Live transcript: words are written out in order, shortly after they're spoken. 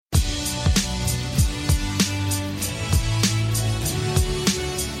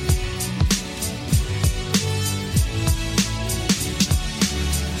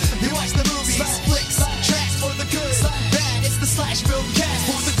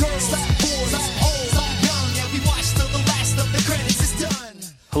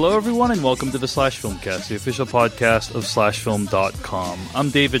Hello, everyone, and welcome to the Slash Filmcast, the official podcast of SlashFilm.com.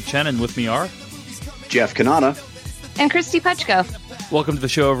 I'm David Chen, and with me are Jeff Kanata and Christy Putchko. Welcome to the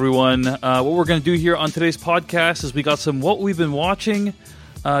show, everyone. What we're going to do here on today's podcast is we got some what we've been watching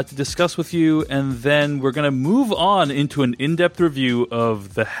to discuss with you, and then we're going to move on into an in-depth review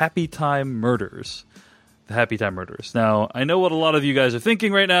of the Happytime Murders. The Happytime Murders. Now, I know what a lot of you guys are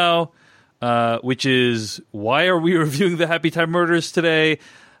thinking right now, which is, why are we reviewing the Happytime Murders today?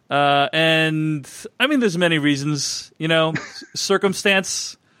 And I mean, there's many reasons, you know,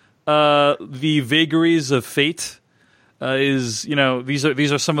 circumstance, the vagaries of fate, these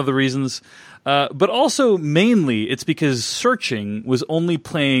are some of the reasons. But also mainly it's because Searching was only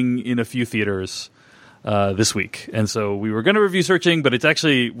playing in a few theaters, this week. And so we were going to review Searching, but it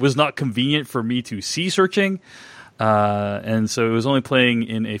actually was not convenient for me to see Searching. And so it was only playing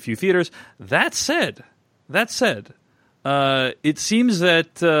in a few theaters. That said, it seems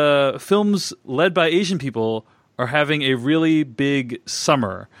that films led by Asian people are having a really big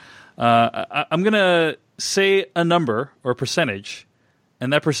summer. I'm going to say a number or a percentage,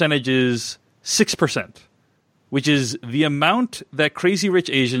 and that percentage is 6%, which is the amount that Crazy Rich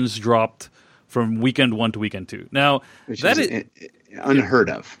Asians dropped from weekend 1 to weekend 2. Now, that is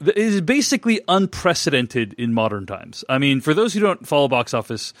unheard of. It is basically unprecedented in modern times. I mean, for those who don't follow box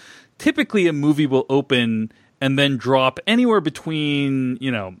office, typically a movie will open and then drop anywhere between,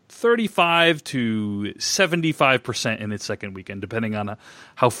 35 to 75% in its second weekend, depending on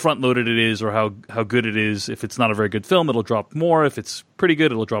how front-loaded it is or how good it is. If it's not a very good film, it'll drop more. If it's pretty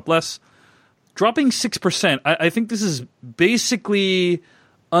good, it'll drop less. Dropping 6%, I think this is basically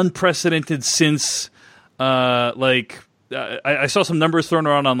unprecedented since, I saw some numbers thrown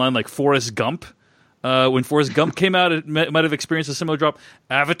around online, like Forrest Gump. When Forrest Gump came out, it might have experienced a similar drop.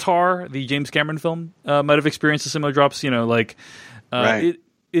 Avatar, the James Cameron film, might have experienced a similar drops. Right.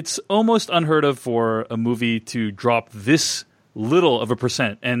 It's almost unheard of for a movie to drop this little of a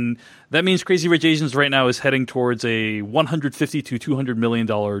percent, and that means Crazy Rich Asians right now is heading towards a $150 to $200 million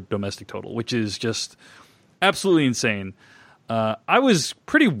domestic total, which is just absolutely insane. I was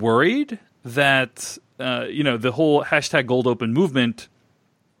pretty worried that the whole hashtag Gold Open movement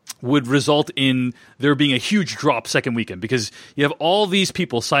would result in there being a huge drop second weekend, because you have all these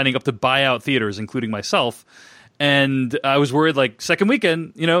people signing up to buy out theaters, including myself. And I was worried, like, second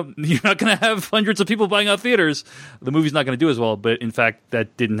weekend, you're not going to have hundreds of people buying out theaters. The movie's not going to do as well. But in fact,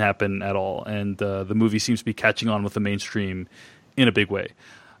 that didn't happen at all. And the movie seems to be catching on with the mainstream in a big way.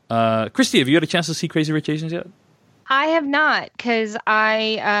 Christy, have you had a chance to see Crazy Rich Asians yet? I have not, because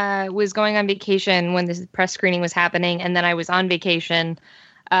I was going on vacation when this press screening was happening, and then I was on vacation.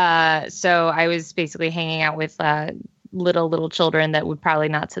 So I was basically hanging out with little children that would probably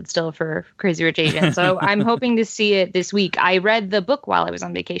not sit still for Crazy Rich Asians. So I'm hoping to see it this week. I read the book while I was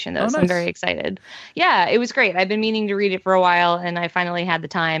on vacation, though, so nice. I'm very excited. Yeah, it was great. I've been meaning to read it for a while, and I finally had the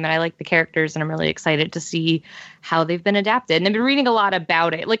time, and I like the characters, and I'm really excited to see how they've been adapted. And I've been reading a lot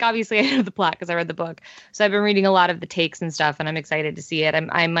about it. Like, obviously, I know the plot because I read the book. So I've been reading a lot of the takes and stuff, and I'm excited to see it.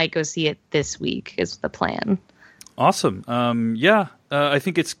 I might go see it this week is the plan. Awesome. I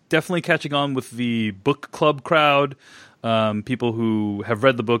think it's definitely catching on with the book club crowd. People who have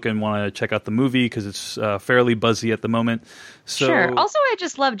read the book and want to check out the movie because it's fairly buzzy at the moment. So, sure. Also, I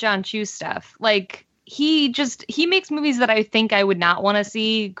just love John Chu's stuff. Like, he makes movies that I think I would not want to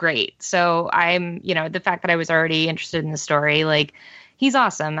see great. So I'm, the fact that I was already interested in the story, like, he's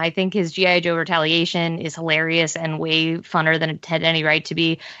awesome. I think his G.I. Joe Retaliation is hilarious and way funner than it had any right to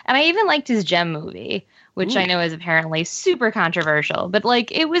be. And I even liked his Gem movie, which I know is apparently super controversial, but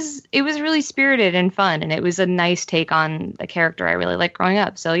like it was really spirited and fun, and it was a nice take on a character I really liked growing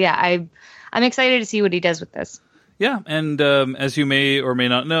up. So yeah, I'm excited to see what he does with this. Yeah, and as you may or may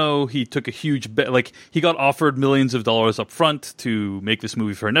not know, he took a huge bet. Like, he got offered millions of dollars up front to make this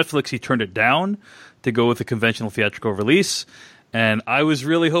movie for Netflix. He turned it down to go with a conventional theatrical release. And I was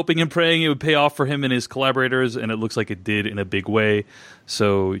really hoping and praying it would pay off for him and his collaborators, and it looks like it did in a big way.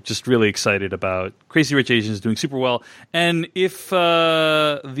 So just really excited about Crazy Rich Asians doing super well. And if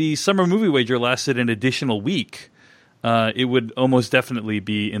the summer movie wager lasted an additional week, it would almost definitely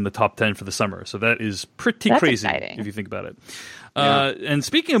be in the top 10 for the summer. So that is pretty crazy exciting if you think about it. And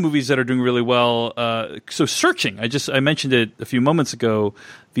speaking of movies that are doing really well, so Searching, I mentioned it a few moments ago,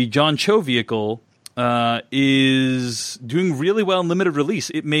 the John Cho vehicle is doing really well in limited release.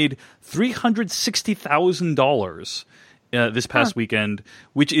 It made $360,000 this past weekend,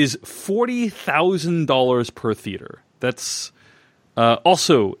 which is $40,000 per theater. That's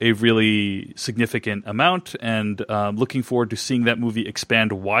also a really significant amount, and looking forward to seeing that movie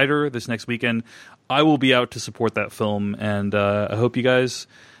expand wider this next weekend. I will be out to support that film, and I hope you guys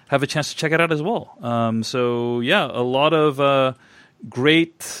have a chance to check it out as well. So yeah, a lot of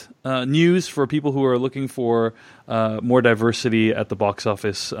great news for people who are looking for more diversity at the box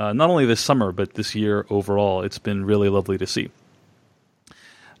office, not only this summer, but this year overall. It's been really lovely to see.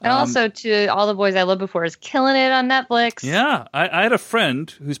 And also to All the Boys I Loved Before is killing it on Netflix. Yeah, I had a friend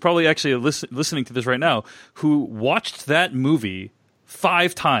who's probably actually listening to this right now who watched that movie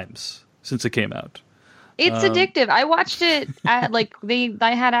 5 times since it came out. It's addictive. I watched it at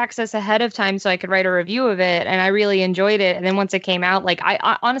I had access ahead of time so I could write a review of it, and I really enjoyed it. And then once it came out,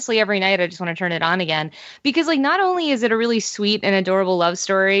 I honestly every night I just want to turn it on again because not only is it a really sweet and adorable love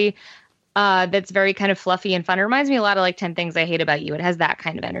story that's very kind of fluffy and fun. It reminds me a lot of 10 Things I Hate About You. It has that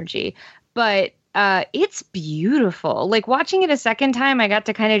kind of energy, but it's beautiful. Watching it a second time, I got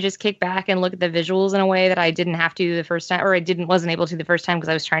to kind of just kick back and look at the visuals in a way that I didn't have to the first time, or wasn't able to the first time because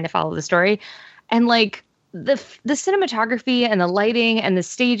I was trying to follow the story. And the cinematography and the lighting and the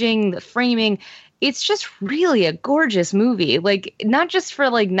staging, the framing, it's just really a gorgeous movie. Not just for a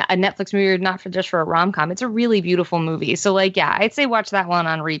Netflix movie or not for just for a rom-com. It's a really beautiful movie. So yeah, I'd say watch that one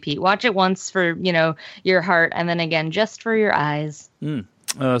on repeat. Watch it once for, your heart, and then again just for your eyes. So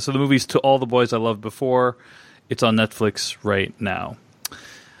the movie's To All the Boys I Loved Before. It's on Netflix right now.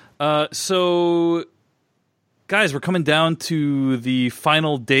 So guys, we're coming down to the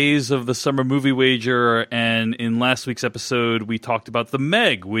final days of the summer movie wager, and in last week's episode, we talked about The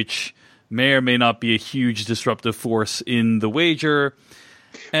Meg, which may or may not be a huge disruptive force in the wager.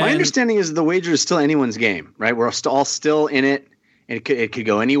 And my understanding is the wager is still anyone's game, right? We're all still in it. It could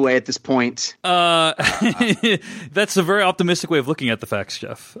go any way at this point. That's a very optimistic way of looking at the facts,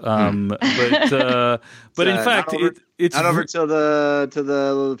 Jeff. But in fact, it's not over till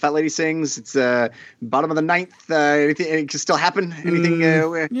the fat lady sings. It's bottom of the 9th. Anything it can still happen. Anything?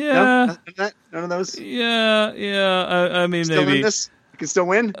 Yeah, no? None of those. Yeah. I mean, still maybe in this. You can still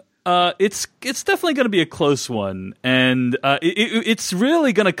win. It's definitely going to be a close one, and it's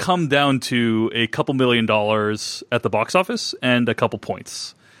really going to come down to a couple $1 million at the box office and a couple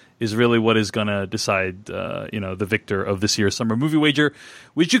points is really what is going to decide, the victor of this year's summer movie wager,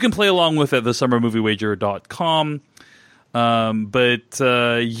 which you can play along with at thesummermoviewager.com.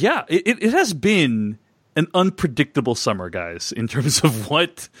 Yeah, it has been an unpredictable summer, guys, in terms of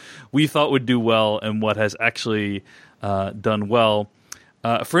what we thought would do well and what has actually done well.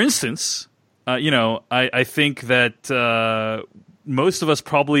 For instance, I think that most of us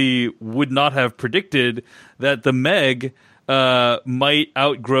probably would not have predicted that The Meg might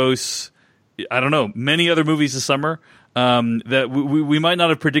outgross, many other movies this summer. That we might not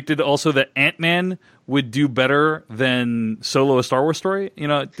have predicted also that Ant-Man would do better than Solo: A Star Wars Story. Did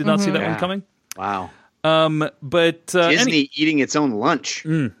not see that one coming. Wow. But Disney eating its own lunch.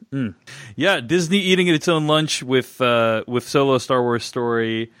 Yeah, Disney eating its own lunch with Solo: Star Wars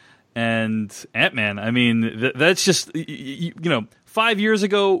Story and Ant-Man. I mean, that's just 5 years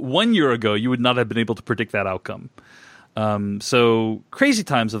ago, 1 year ago, you would not have been able to predict that outcome. So crazy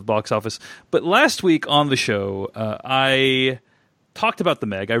times of the box office. But last week on the show, I talked about The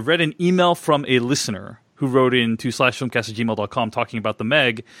Meg. I read an email from a listener who wrote in to /filmcast@gmail.com talking about The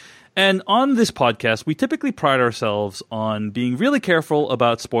Meg. And on this podcast, we typically pride ourselves on being really careful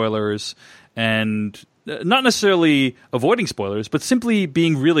about spoilers and not necessarily avoiding spoilers, but simply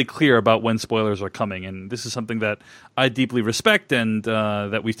being really clear about when spoilers are coming. And this is something that I deeply respect and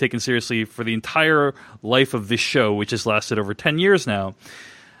that we've taken seriously for the entire life of this show, which has lasted over 10 years now.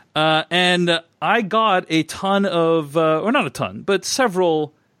 And I got a ton of, or not a ton, but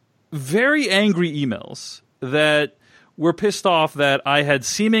several very angry emails that were pissed off that I had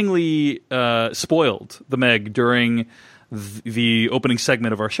seemingly spoiled The Meg during the opening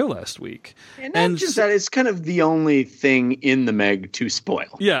segment of our show last week. And just that, it's kind of the only thing in The Meg to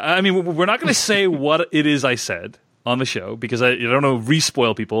spoil. Yeah, I mean, we're not going to say what it is I said on the show because I don't know,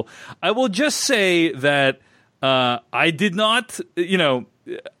 re-spoil people. I will just say that I did not,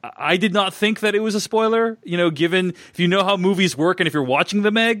 I did not think that it was a spoiler, given if you know how movies work and if you're watching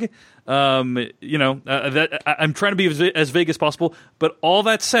The Meg, that I'm trying to be as vague as possible. But all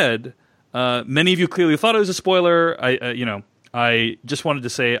that said, many of you clearly thought it was a spoiler. I just wanted to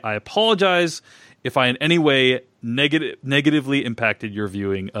say I apologize if I in any way negatively impacted your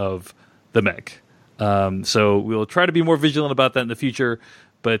viewing of The Meg. So we'll try to be more vigilant about that in the future.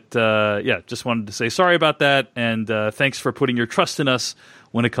 But just wanted to say sorry about that, and thanks for putting your trust in us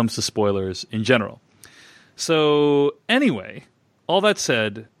when it comes to spoilers in general. So anyway, all that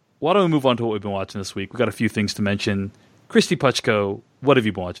said, why don't we move on to what we've been watching this week? We've got a few things to mention. Christy Puchko, what have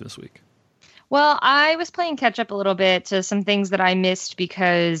you been watching this week? Well, I was playing catch up a little bit to some things that I missed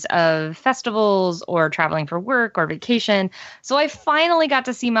because of festivals or traveling for work or vacation. So I finally got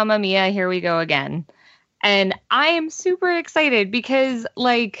to see Mamma Mia, Here We Go Again. And I am super excited because,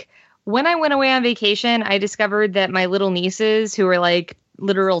 like, when I went away on vacation, I discovered that my little nieces, who are like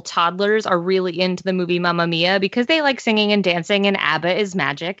literal toddlers, are really into the movie Mamma Mia because they like singing and dancing and ABBA is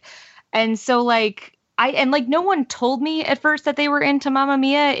magic. And so, like, no one told me at first that they were into Mamma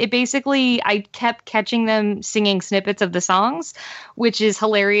Mia. I kept catching them singing snippets of the songs, which is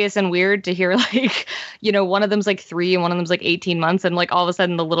hilarious and weird to hear. Like, one of them's like 3 and one of them's like 18 months. And like all of a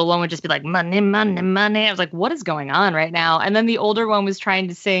sudden the little one would just be like, money, money, money. I was like, what is going on right now? And then the older one was trying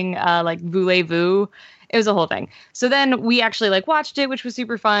to sing like Voulez-Vous. It was a whole thing. So then we actually like watched it, which was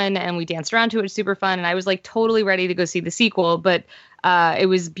super fun. And we danced around to it, super fun. And I was like totally ready to go see the sequel, but it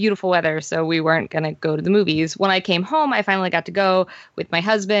was beautiful weather, so we weren't going to go to the movies. When I came home, I finally got to go with my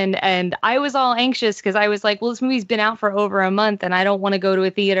husband, and I was all anxious because I was like, well, this movie's been out for over a month, and I don't want to go to a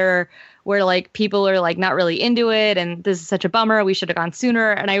theater where like people are like not really into it, and this is such a bummer. We should have gone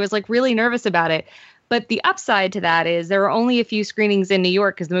sooner, and I was like really nervous about it. But the upside to that is there were only a few screenings in New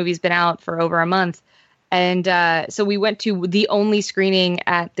York because the movie's been out for over a month. And so we went to the only screening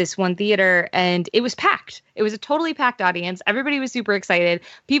at this one theater, and it was packed. It was a totally packed audience. Everybody was super excited.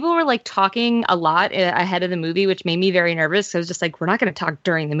 People were like talking a lot ahead of the movie, which made me very nervous. So I was just like, we're not going to talk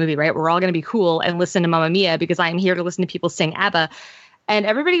during the movie, right? We're all going to be cool and listen to Mamma Mia because I am here to listen to people sing ABBA. And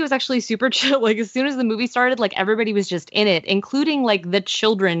everybody was actually super chill. Like as soon as the movie started, like everybody was just in it, including like the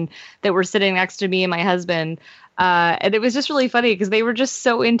children that were sitting next to me and my husband. And it was just really funny because they were just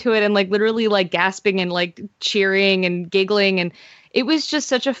so into it and like literally like gasping and like cheering and giggling. And it was just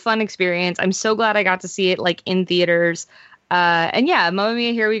such a fun experience. I'm so glad I got to see it like in theaters. And yeah, Mamma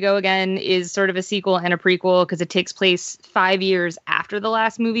Mia, Here We Go Again is sort of a sequel and a prequel because it takes place 5 years after the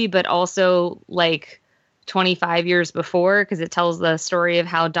last movie, but also like 25 years before because it tells the story of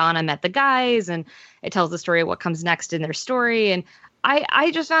how Donna met the guys and it tells the story of what comes next in their story. And I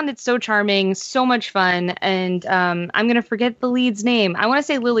just found it so charming, so much fun. And I'm going to forget the lead's name. I want to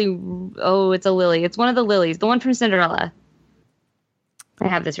say Lily. Oh, it's a Lily. It's one of the Lilies, the one from Cinderella. I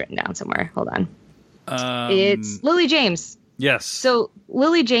have this written down somewhere. Hold on. It's Lily James. Yes. So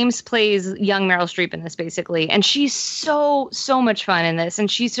Lily James plays young Meryl Streep in this, basically. And she's so much fun in this. And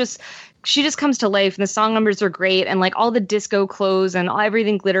she just comes to life. And the song numbers are great. And like all the disco clothes and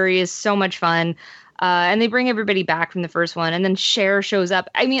everything glittery is so much fun. And they bring everybody back from the first one. And then Cher shows up.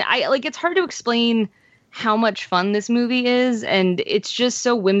 I mean, it's hard to explain how much fun this movie is. And it's just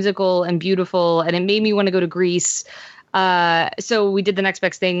so whimsical and beautiful. And it made me want to go to Greece. So we did the next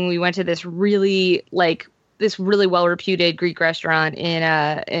best thing. We went to this really well-reputed Greek restaurant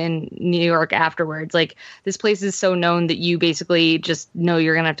in New York afterwards. Like this place is so known that you basically just know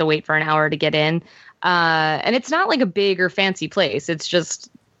you're going to have to wait for an hour to get in. And it's not like a big or fancy place. It's just,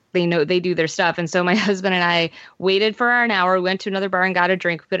 they know they do their stuff. And so my husband and I waited for an hour. We went to another bar and got a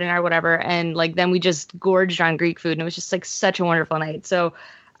drink, put in our whatever. And like, then we just gorged on Greek food and it was just like such a wonderful night. So,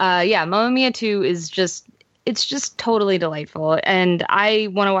 yeah, Mamma Mia 2 is it's just totally delightful. And I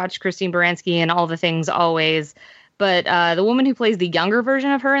want to watch Christine Baranski and all the things always. But the woman who plays the younger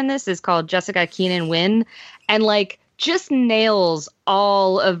version of her in this is called Jessica Keenan Wynn. And like just nails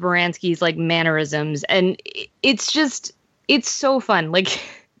all of Baranski's like mannerisms. And it's so fun. Like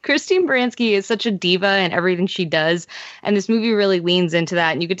Christine Baranski is such a diva in everything she does. And this movie really leans into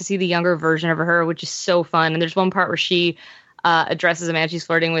that. And you get to see the younger version of her, which is so fun. And there's one part where she addresses a man she's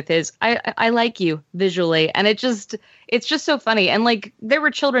flirting with his I like you visually. And it's just so funny. And like there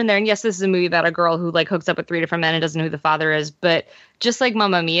were children there. And yes, this is a movie about a girl who like hooks up with 3 different men and doesn't know who the father is. But just like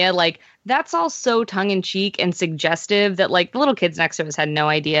Mamma Mia, like that's all so tongue in cheek and suggestive that like the little kids next to us had no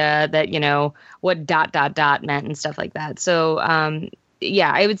idea that, you know, what ... meant and stuff like that. So,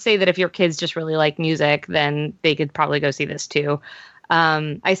 yeah, I would say that if your kids just really like music, then they could probably go see this too.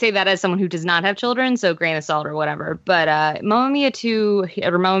 I say that as someone who does not have children, so grain of salt or whatever. But Mamma Mia 2,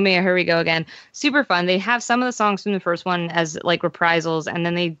 or Mamma Mia, Here We Go Again, super fun. They have some of the songs from the first one as like reprisals, and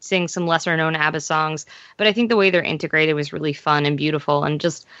then they sing some lesser known ABBA songs. But I think the way they're integrated was really fun and beautiful, and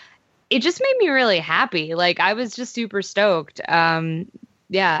it just made me really happy. Like I was just super stoked.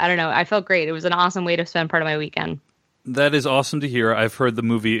 Yeah, I don't know. I felt great. It was an awesome way to spend part of my weekend. That is awesome to hear. I've heard the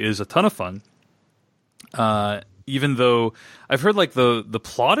movie is a ton of fun. Even though I've heard like the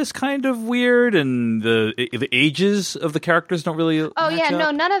plot is kind of weird and the ages of the characters don't really. Oh yeah,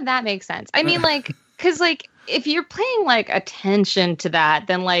 no, none of that makes sense. I mean, like, because like if you're paying like attention to that,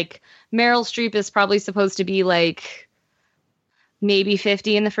 then like Meryl Streep is probably supposed to be like maybe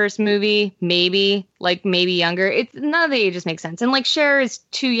 50 in the first movie, maybe younger. It's none of the ages make sense. And like Cher is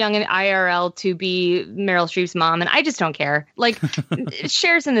too young in IRL to be Meryl Streep's mom, and I just don't care. Like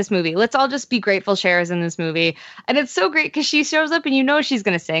Cher's in this movie. Let's all just be grateful Cher's in this movie. And it's so great because she shows up and you know she's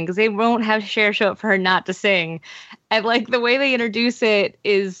gonna sing because they won't have Cher show up for her not to sing. And like the way they introduce it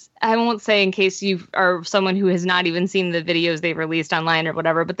is, I won't say in case you are someone who has not even seen the videos they've released online or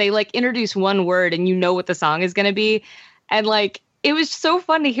whatever, but they like introduce one word and you know what the song is gonna be. And like it was so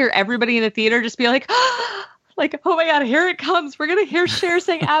fun to hear everybody in the theater just be like, like, oh my God, here it comes. We're going to hear Cher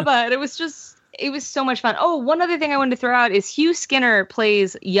sing ABBA. And it was so much fun. Oh, one other thing I wanted to throw out is Hugh Skinner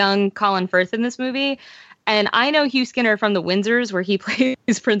plays young Colin Firth in this movie. And I know Hugh Skinner from The Windsors, where he plays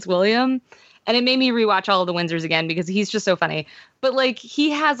Prince William. And it made me rewatch all of The Windsors again because he's just so funny. But like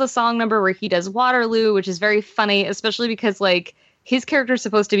he has a song number where he does Waterloo, which is very funny, especially because like his character is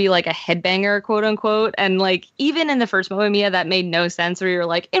supposed to be like a headbanger, quote unquote. And like, even in the first Mamma Mia, that made no sense where you're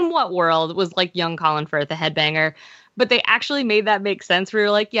like, in what world was like young Colin Firth a headbanger? But they actually made that make sense where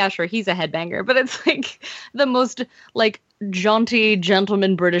you're like, yeah, sure, he's a headbanger. But it's like the most like jaunty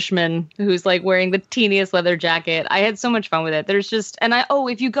gentleman Britishman who's like wearing the teeniest leather jacket. I had so much fun with it. There's just, and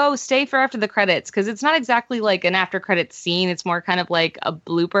if you go, stay for after the credits, because it's not exactly like an after credits scene. It's more kind of like a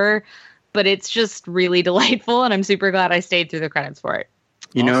blooper. But it's just really delightful, and I'm super glad I stayed through the credits for it.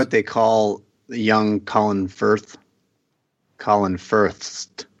 You know what they call the young Colin Firth? Colin Firth.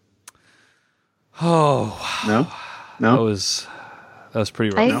 Oh, no. That was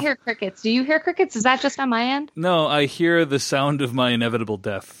pretty rough. I hear crickets. Do you hear crickets? Is that just on my end? No, I hear the sound of my inevitable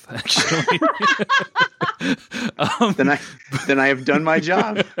death, actually. Then I have done my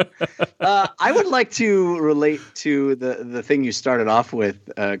job. I would like to relate to the thing you started off with,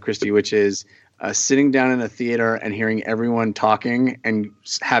 Christy, which is sitting down in a theater and hearing everyone talking and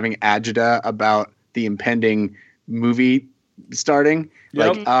having agita about the impending movie starting.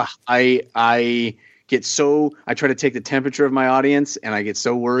 Yep. Like, I try to take the temperature of my audience, and I get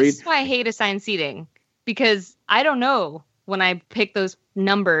so worried. This is why I hate assigned seating, because I don't know when I pick those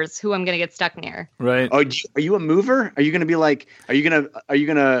numbers who I'm going to get stuck near. Right. Oh, are you a mover? Are you going to be like? Are you going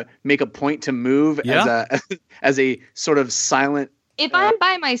to make a point to move as a sort of silent? If I'm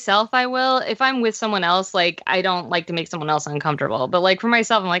by myself, I will. If I'm with someone else, like I don't like to make someone else uncomfortable. But like for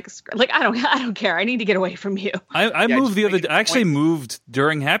myself, I'm like I don't care. I need to get away from you. I moved the other day. I actually moved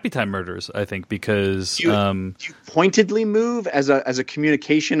during Happytime Murders, I think, because do you pointedly move as a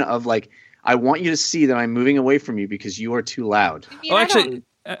communication of like, I want you to see that I'm moving away from you because you are too loud. I mean, I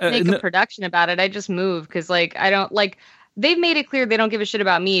don't make a production about it. I just move because like I don't like. They've made it clear they don't give a shit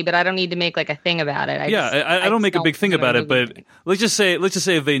about me, but I don't need to make like a thing about it. I don't make a big thing about it, but let's just say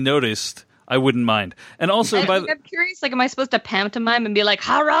if they noticed, I wouldn't mind. And also, I'm curious, like, am I supposed to pantomime and be like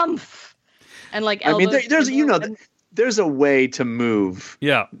harumph and like? I mean, there's a way to move.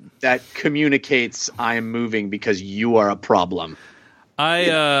 Yeah, that communicates I am moving because you are a problem.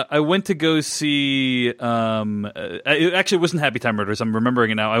 I went to go see. It actually wasn't Happytime Murders. I'm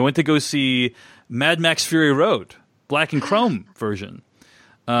remembering it now. I went to go see Mad Max Fury Road. Black and Chrome version,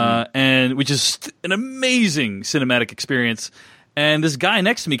 and which is an amazing cinematic experience. And this guy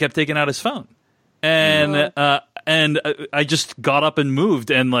next to me kept taking out his phone, and I just got up and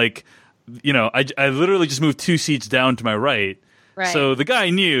moved, and like, you know, I literally just moved 2 seats down to my right. Right. So the guy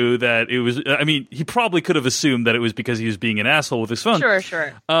knew that it was. I mean, he probably could have assumed that it was because he was being an asshole with his phone.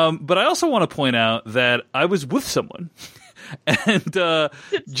 Sure. But I also want to point out that I was with someone. And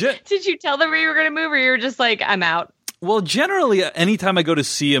did you tell them where you were going to move, or you were just like, I'm out? Well, generally, anytime I go to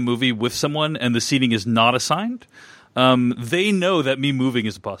see a movie with someone and the seating is not assigned, they know that me moving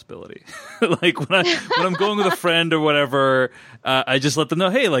is a possibility. Like when I'm going with a friend or whatever, I just let them know,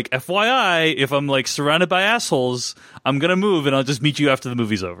 hey, like FYI, if I'm like surrounded by assholes, I'm gonna move and I'll just meet you after the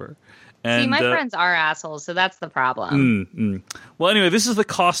movie's over. And, see, my friends are assholes, so that's the problem. Well, anyway, this is the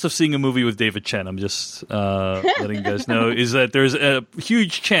cost of seeing a movie with David Chen. I'm just letting you guys know is that there's a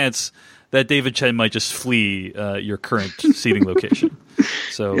huge chance that David Chen might just flee your current seating location.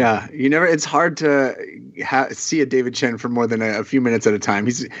 So yeah, it's hard to see a David Chen for more than a few minutes at a time.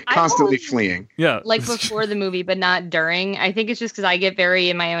 He's constantly fleeing. Yeah, like before the movie, but not during. I think it's just because I get very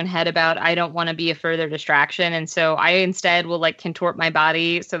in my own head about I don't want to be a further distraction, and so I instead will like contort my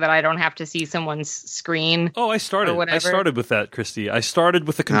body so that I don't have to see someone's screen. Oh, I started with that, Christy. I started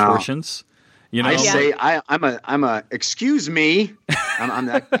with the contortions. You know, I say I'm a excuse me. I'm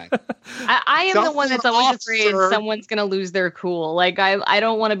that guy. I am the one that's always afraid someone's going to lose their cool. Like, I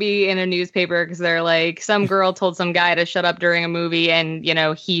don't want to be in a newspaper because they're like, some girl told some guy to shut up during a movie and, you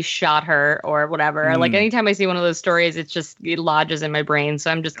know, he shot her or whatever. Like, anytime I see one of those stories, it lodges in my brain. So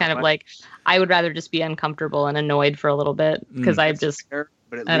I'm just kind of like, I would rather just be uncomfortable and annoyed for a little bit because I've just,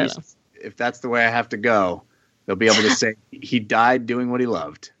 but at least if that's the way I have to go, they'll be able to say he died doing what he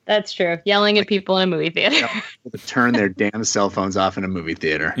loved. That's true. Yelling at people in a movie theater. To turn their damn cell phones off in a movie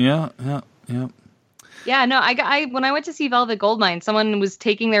theater. Yeah. Yeah, no, I when I went to see Velvet Goldmine, someone was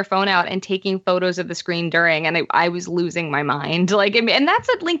taking their phone out and taking photos of the screen during, and I was losing my mind. Like, and that's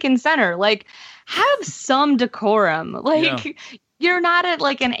at Lincoln Center. Like, have some decorum. Like, you're not at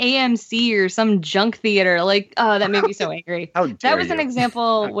like an AMC or some junk theater. Like, oh, that made me so angry. That was an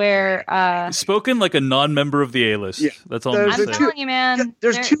example where spoken like a non-member of the A-list. Yeah. That's all I'm telling you, man.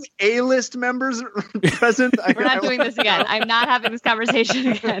 There's two A-list members present. We're not doing this again. I'm not having this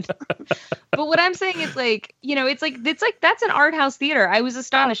conversation again. But what I'm saying is, like, you know, it's like that's an art house theater. I was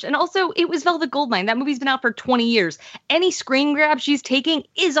astonished. And also, it was Velvet Goldmine. That movie's been out for 20 years. Any screen grab she's taking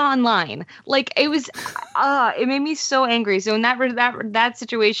is online. Like, it was it made me so angry. So in that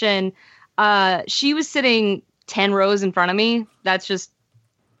situation, she was sitting 10 rows in front of me. That's just,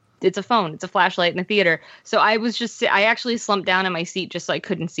 it's a phone. It's a flashlight in a theater. So I actually slumped down in my seat just so I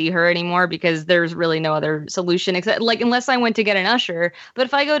couldn't see her anymore because there's really no other solution except, like, unless I went to get an usher. But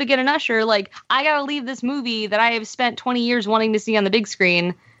if I go to get an usher, like, I gotta leave this movie that I have spent 20 years wanting to see on the big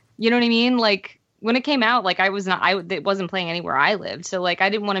screen. You know what I mean? Like, when it came out, like, it wasn't playing anywhere I lived. So, like, I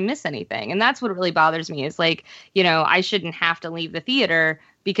didn't want to miss anything. And that's what really bothers me is, like, you know, I shouldn't have to leave the theater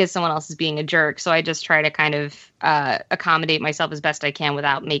because someone else is being a jerk. So I just try to kind of accommodate myself as best I can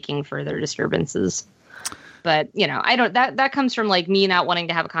without making further disturbances. But, you know, that comes from, like, me not wanting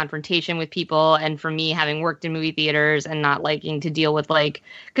to have a confrontation with people, and from me having worked in movie theaters and not liking to deal with, like,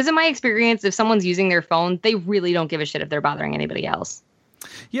 because in my experience, if someone's using their phone, they really don't give a shit if they're bothering anybody else.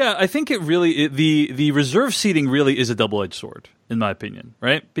 Yeah, I think the reserve seating really is a double-edged sword, in my opinion,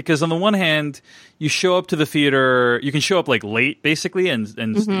 right? Because on the one hand, you show up to the theater, you can show up like late, basically, and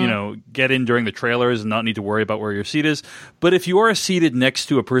you know, get in during the trailers and not need to worry about where your seat is. But if you are seated next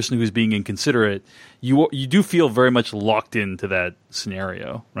to a person who's being inconsiderate, you do feel very much locked into that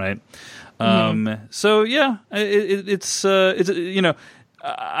scenario, right? So yeah, it's you know.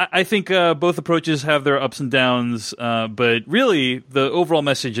 I think both approaches have their ups and downs, but really the overall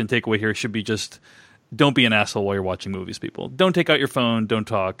message and takeaway here should be just don't be an asshole while you're watching movies, people. Don't take out your phone, don't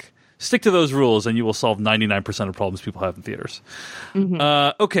talk. Stick to those rules and you will solve 99% of problems people have in theaters.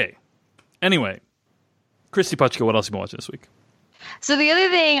 Okay. Anyway, Christy Puchka, what else have you been watching this week? So the other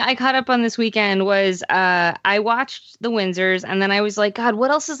thing I caught up on this weekend was I watched The Windsors, and then I was like, God, what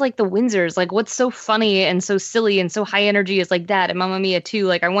else is like The Windsors? Like, what's so funny and so silly and so high energy is like that? And Mamma Mia too.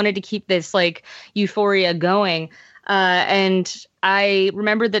 Like, I wanted to keep this like euphoria going. And I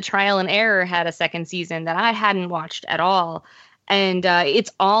remembered that Trial and Error had a second season that I hadn't watched at all. And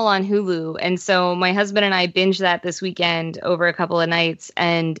it's all on Hulu. And so my husband and I binged that this weekend over a couple of nights.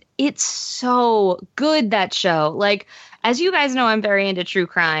 And it's so good, that show. Like, as you guys know, I'm very into true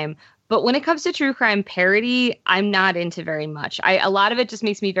crime. But when it comes to true crime parody, I'm not into very much. A lot of it just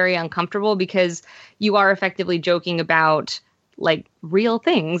makes me very uncomfortable because you are effectively joking about like real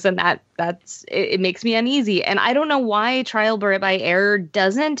things. And it makes me uneasy. And I don't know why Trial by Error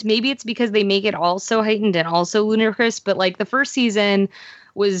doesn't. Maybe it's because they make it all so heightened and also ludicrous. But like the first season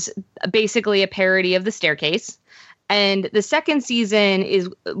was basically a parody of The Staircase. And the second season is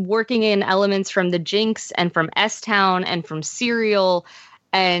working in elements from The Jinx and from S-Town and from Serial.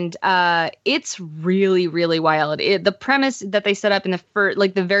 And it's really, really wild. The premise that they set up in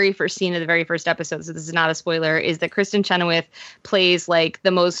the very first scene of the very first episode, so this is not a spoiler, is that Kristen Chenoweth plays like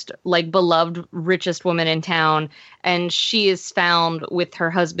the most like beloved, richest woman in town. And she is found with her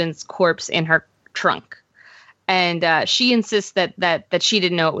husband's corpse in her trunk. And she insists that she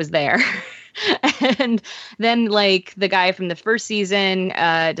didn't know it was there. And then like the guy from the first season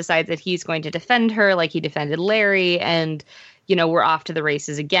decides that he's going to defend her like he defended Larry. And, you know, we're off to the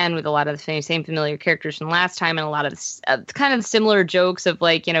races again with a lot of the same familiar characters from last time and a lot of kind of similar jokes of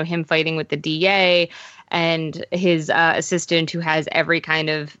like, you know, him fighting with the DA and his assistant who has every kind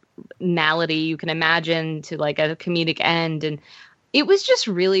of malady you can imagine to like a comedic end. And it was just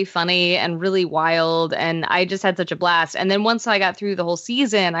really funny and really wild, and I just had such a blast. And then once I got through the whole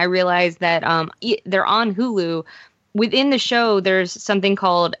season, I realized that they're on Hulu. Within the show, there's something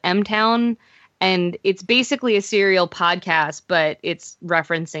called M-Town, and it's basically a serial podcast, but it's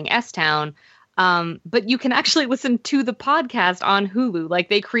referencing S-Town. But you can actually listen to the podcast on Hulu. Like,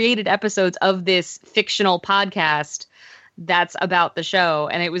 they created episodes of this fictional podcast that's about the show,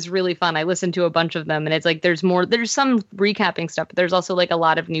 and it was really fun. I listened to a bunch of them, and it's like there's some recapping stuff, but there's also like a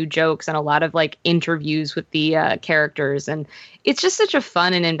lot of new jokes and a lot of like interviews with the characters, and it's just such a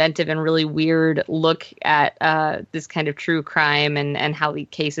fun and inventive and really weird look at this kind of true crime and how the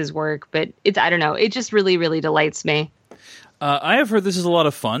cases work. But I don't know, it just really, really delights me. I have heard this is a lot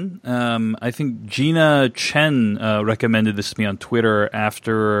of fun. I think Gina Chen recommended this to me on Twitter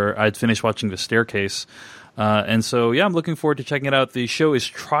after I'd finished watching The Staircase. And so, yeah, I'm looking forward to checking it out. The show is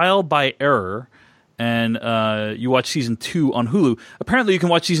Trial by Error, and you watch season 2 on Hulu. Apparently, you can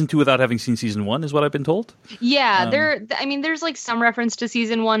watch season 2 without having seen season 1, is what I've been told. Yeah, there's like some reference to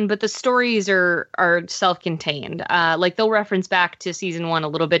season 1, but the stories are self-contained. Like, they'll reference back to season 1 a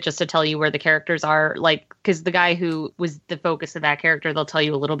little bit just to tell you where the characters are. Like, because the guy who was the focus of that character, they'll tell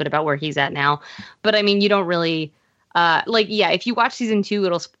you a little bit about where he's at now. But I mean, you don't really if you watch season 2,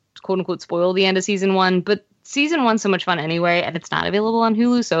 it'll quote unquote spoil the end of season 1, but season 1's so much fun anyway, and it's not available on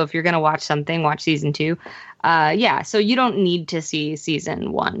Hulu, so if you're going to watch something, watch season 2. So you don't need to see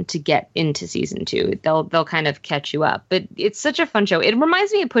season 1 to get into season 2. They'll kind of catch you up, but it's such a fun show. It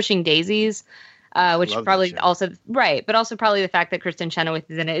reminds me of Pushing Daisies, which probably also right, but also probably the fact that Kristen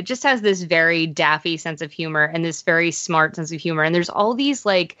Chenoweth is in it. It just has this very daffy sense of humor and this very smart sense of humor, and there's all these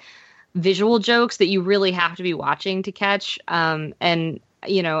like visual jokes that you really have to be watching to catch. And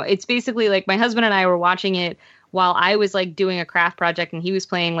you know, it's basically like my husband and I were watching it while I was like doing a craft project and he was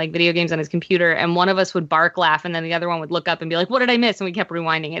playing like video games on his computer, and one of us would bark, laugh, and then the other one would look up and be like, what did I miss? And we kept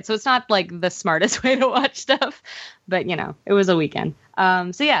rewinding it. So it's not like the smartest way to watch stuff, but you know, it was a weekend.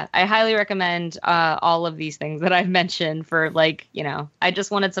 So yeah, I highly recommend all of these things that I've mentioned for like, you know, I just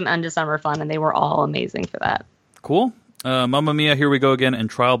wanted some end of summer fun, and they were all amazing for that. Cool. Mamma Mia, Here We Go Again,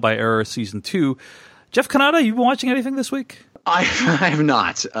 and Trial by Error season 2. Jeff Kanata, you been watching anything this week? I have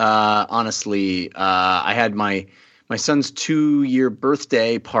not. Honestly, I had my son's 2-year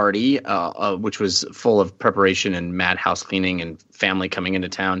birthday party, which was full of preparation and mad house cleaning and family coming into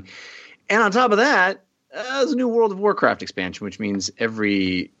town. And on top of that, there's a new World of Warcraft expansion, which means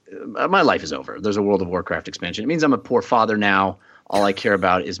my life is over. There's a World of Warcraft expansion. It means I'm a poor father now. All I care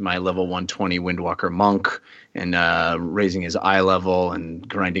about is my level 120 Windwalker monk and raising his eye level and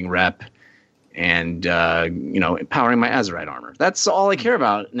grinding rep. And, empowering my Azerite armor. That's all I care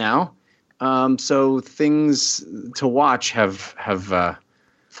about now. So things to watch have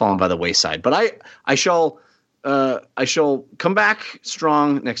fallen by the wayside. But I shall come back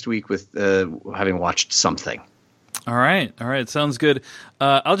strong next week with having watched something. All right. Sounds good.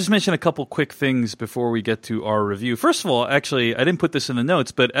 I'll just mention a couple quick things before we get to our review. First of all, actually, I didn't put this in the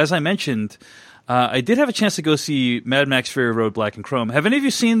notes, but as I mentioned, I did have a chance to go see Mad Max Fury Road Black and Chrome. Have any of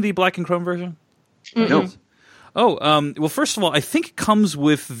you seen the Black and Chrome version? No. Oh, well, first of all, I think it comes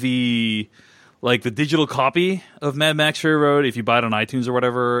with the digital copy of Mad Max Fury Road. If you buy it on iTunes or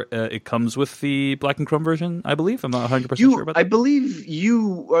whatever, it comes with the Black and Chrome version, I believe. I'm not 100% sure about that. I believe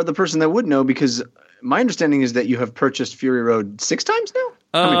you are the person that would know, because my understanding is that you have purchased Fury Road 6 times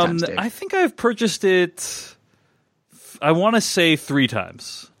now? How many times, Dave? I think I've purchased it, I want to say 3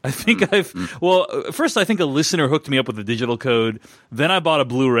 times. I think first I think a listener hooked me up with a digital code, then I bought a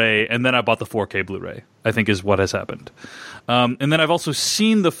Blu-ray, and then I bought the 4K Blu-ray, I think is what has happened. And then I've also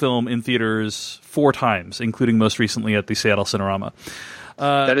seen the film in theaters 4 times, including most recently at the Seattle Cinerama.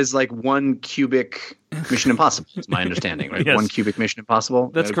 That is like 1 cubic Mission Impossible, is my understanding, right? Yes. 1 cubic Mission Impossible?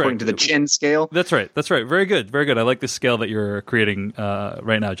 That's according correct. to the Chen scale? That's right. Very good. I like the scale that you're creating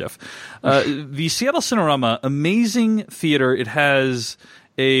right now, Jeff. The Seattle Cinerama, amazing theater. It has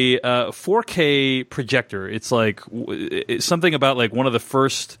a 4K projector. It's like it's something about like one of the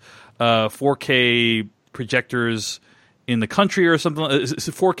first 4K projectors in the country or something.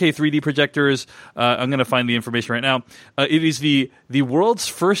 4K 3D projectors. I'm going to find the information right now. It is the world's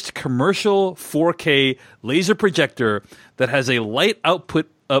first commercial 4K laser projector that has a light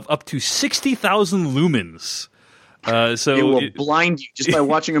output of up to 60,000 lumens. So it will blind you. Just by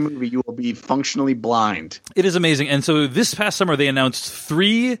watching a movie, you will be functionally blind. It is amazing. And so this past summer, they announced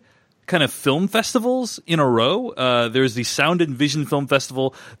 3 kind of film festivals in a row. There's the Sound and Vision Film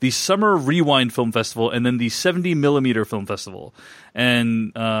Festival, the Summer Rewind Film Festival, and then the 70mm Film Festival.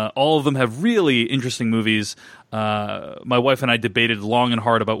 And all of them have really interesting movies. My wife and I debated long and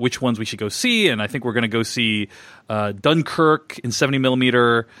hard about which ones we should go see, and I think we're going to go see Dunkirk in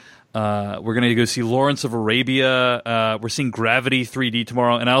 70mm. We're going to go see Lawrence of Arabia. We're seeing Gravity 3D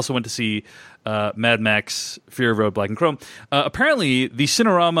tomorrow. And I also went to see Mad Max Fury Road Black and Chrome. Apparently, the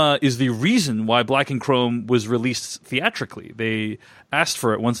Cinerama is the reason why Black and Chrome was released theatrically. They asked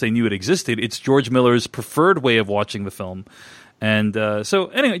for it once they knew it existed. It's George Miller's preferred way of watching the film. And so,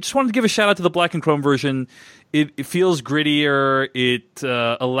 anyway, just wanted to give a shout out to the Black and Chrome version. It feels grittier. It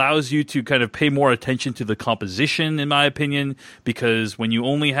allows you to kind of pay more attention to the composition, in my opinion, because when you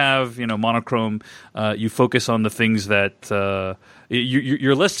only have monochrome, you focus on the things that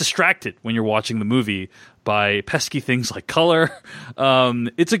you're less distracted when you're watching the movie by pesky things like color.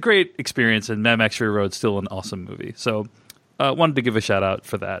 It's a great experience, and Mad Max Fury Road is still an awesome movie. So, wanted to give a shout out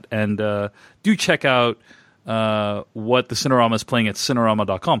for that, and do check out what the Cinerama is playing at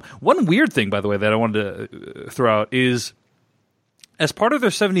Cinerama.com. One weird thing, by the way, that I wanted to throw out is, as part of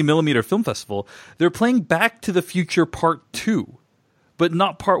their 70mm film festival, they're playing Back to the Future Part 2, but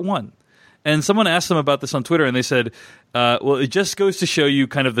not Part 1. And someone asked them about this on Twitter, and they said, well, it just goes to show you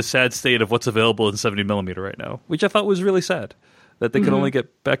kind of the sad state of what's available in 70mm right now, which I thought was really sad. That they could only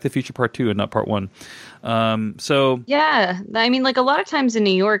get Back to the Future Part 2 and not Part 1. So yeah, I mean, like a lot of times in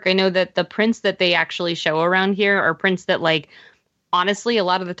New York, I know that the prints that they actually show around here are prints that, like, honestly, a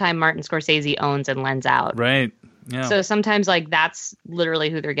lot of the time Martin Scorsese owns and lends out. Right. Yeah. So sometimes, like, that's literally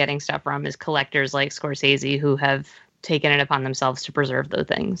who they're getting stuff from, is collectors like Scorsese who have taken it upon themselves to preserve those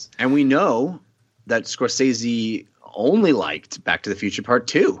things. And we know that Scorsese only liked Back to the Future Part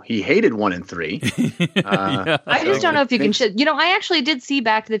 2. He hated 1 and 3. I just don't know if you can... I actually did see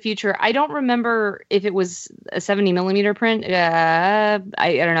Back to the Future. I don't remember if it was a 70mm print. I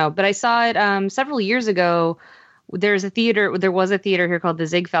don't know. But I saw it several years ago. There was a theater here called the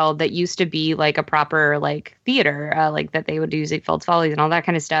Ziegfeld that used to be like a proper like theater, like that they would do Ziegfeld's Follies and all that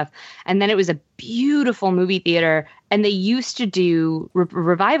kind of stuff. And then it was a beautiful movie theater, and they used to do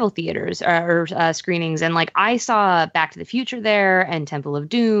revival theaters or screenings. And like I saw Back to the Future there, and Temple of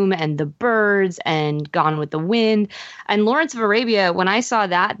Doom, and The Birds, and Gone with the Wind, and Lawrence of Arabia. When I saw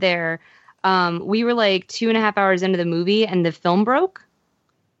that there, we were like 2.5 hours into the movie, and the film broke,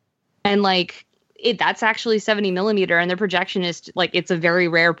 and like. That's actually 70mm, and their projectionist, like, it's a very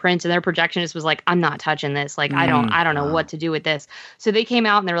rare print, and their projectionist was like, I'm not touching this. Like, I don't know what to do with this. So they came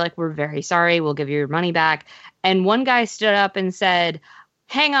out and they were like, we're very sorry. We'll give you your money back. And one guy stood up and said,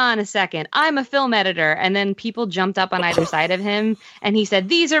 hang on a second, I'm a film editor. And then people jumped up on either side of him, and he said,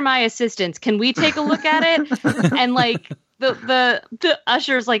 these are my assistants. Can we take a look at it? And like, the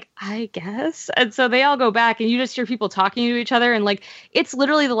usher's like, I guess. And so they all go back, and you just hear people talking to each other, and like, it's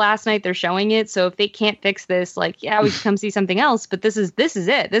literally the last night they're showing it. So if they can't fix this, like, yeah, we can come see something else, but this is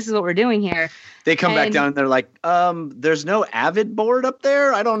it. This is what we're doing here. They come back down and they're like, there's no Avid board up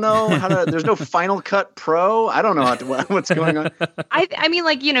there. I don't know there's no Final Cut Pro. I don't know what's going on. I mean,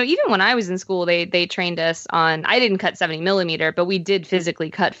 like, even when I was in school, they trained us on, I didn't cut 70mm, but we did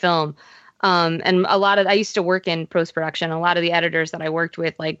physically cut film. And I used to work in post-production. A lot of the editors that I worked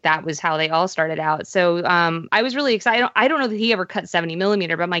with, like, that was how they all started out. So I was really excited. I don't know that he ever cut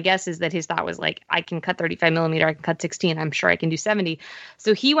 70mm, but my guess is that his thought was like, I can cut 35mm, I can cut 16, I'm sure I can do 70.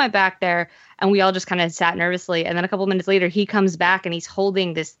 So he went back there, and we all just kind of sat nervously. And then a couple minutes later, he comes back, and he's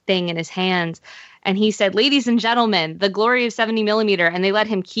holding this thing in his hands. And he said, ladies and gentlemen, the glory of 70mm. And they let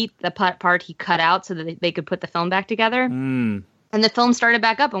him keep the part he cut out so that they could put the film back together. And the film started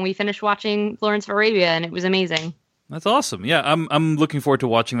back up, and we finished watching Lawrence of Arabia, and it was amazing. That's awesome. Yeah, I'm looking forward to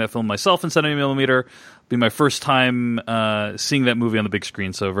watching that film myself in 70mm. It'll be my first time seeing that movie on the big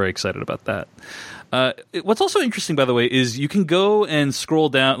screen, so very excited about that. What's also interesting, by the way, is you can go and scroll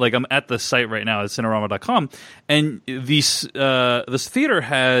down. Like, I'm at the site right now at Cinerama.com, and this theater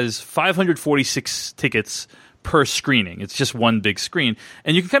has 546 tickets per screening. It's just one big screen,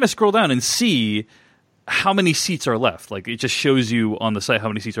 and you can kind of scroll down and see how many seats are left. Like, it just shows you on the site how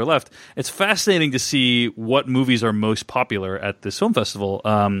many seats are left. It's fascinating to see what movies are most popular at this film festival.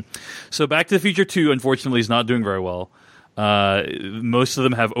 So Back to the Future 2, unfortunately, is not doing very well. Most of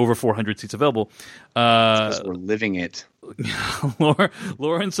them have over 400 seats available. Because we're living it.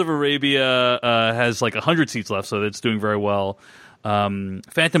 Lawrence of Arabia has like 100 seats left, so it's doing very well.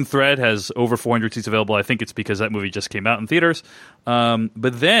 Phantom Thread has over 400 seats available. I think it's because that movie just came out in theaters.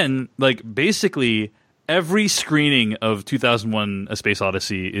 But then, like, basically every screening of 2001: A Space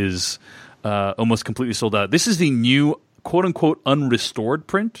Odyssey is almost completely sold out. This is the new quote-unquote unrestored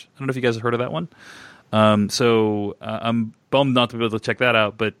print. I don't know if you guys have heard of that one. So I'm bummed not to be able to check that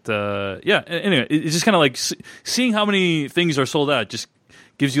out. But yeah, anyway, it's just kind of like seeing how many things are sold out just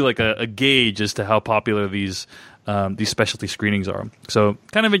gives you like a gauge as to how popular these specialty screenings are. So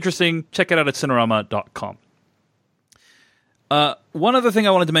kind of interesting. Check it out at Cinerama.com. One other thing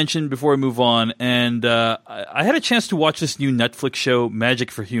I wanted to mention before we move on, and I had a chance to watch this new Netflix show, Magic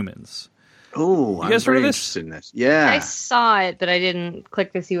for Humans. Oh, you guys heard of this? Interested in this. Yeah, I saw it, but I didn't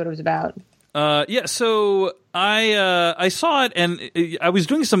click to see what it was about. So I saw it, and I was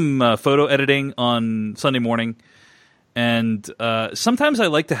doing some photo editing on Sunday morning, and sometimes I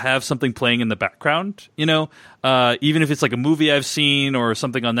like to have something playing in the background, even if it's like a movie I've seen or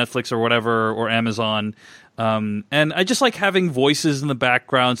something on Netflix or whatever, or Amazon. And I just like having voices in the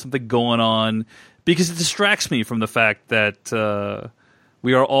background, something going on, because it distracts me from the fact that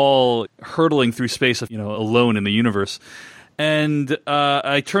we are all hurtling through space, alone in the universe. And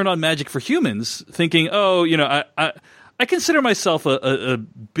I turned on Magic for Humans, thinking, I consider myself a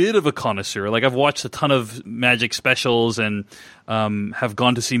bit of a connoisseur. Like, I've watched a ton of Magic specials and have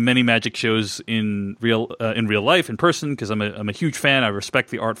gone to see many Magic shows in real life, in person, because I'm a huge fan. I respect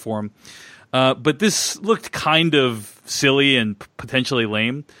the art form. But this looked kind of silly and potentially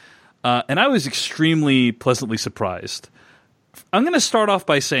lame. And I was extremely pleasantly surprised. I'm going to start off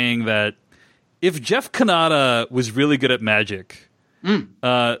by saying that if Jeff Kanata was really good at Magic,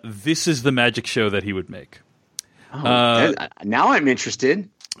 this is the Magic show that he would make. Now I'm interested.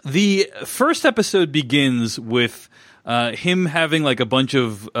 The first episode begins with him having like a bunch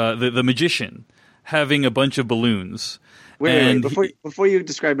of the magician having a bunch of balloons. Wait, before you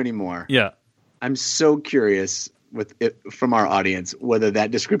describe any more. Yeah, I'm so curious from our audience whether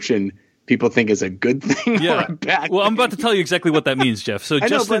that description people think is a good thing or a bad thing. Well, I'm about to tell you exactly what that means, Jeff. So I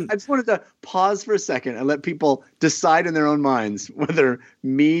just wanted to pause for a second and let people decide in their own minds whether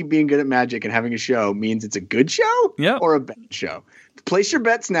me being good at Magic and having a show means it's a good show or a bad show. Place your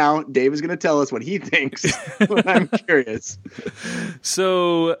bets now. Dave is going to tell us what he thinks. I'm curious.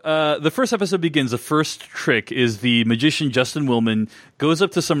 So the first episode begins. The first trick is the magician Justin Willman goes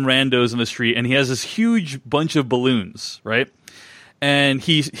up to some randos in the street, and he has this huge bunch of balloons, right? And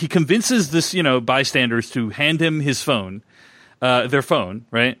he convinces this, bystanders to hand him his phone, their phone,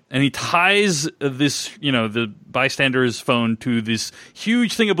 right? And he ties this, the bystander's phone to this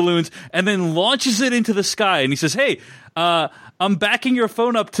huge thing of balloons and then launches it into the sky. And he says, "Hey, I'm backing your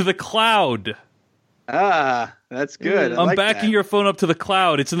phone up to the cloud." Ah, that's good. I'm backing your phone up to the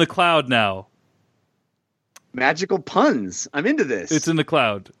cloud. It's in the cloud now. Magical puns. I'm into this. It's in the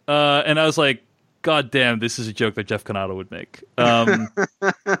cloud. And I was like, God damn, this is a joke that Jeff Kanata would make.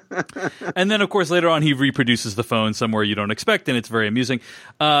 And then, of course, later on, he reproduces the phone somewhere you don't expect, and it's very amusing.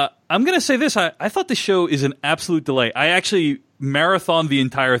 I'm going to say this. I thought the show is an absolute delight. I actually marathoned the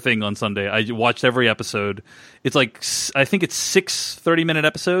entire thing on Sunday. I watched every episode. It's like, I think it's 6 30-minute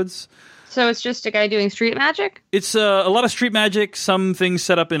episodes. So it's just a guy doing street magic? It's a lot of street magic, some things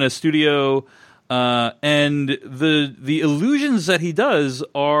set up in a studio, and the illusions that he does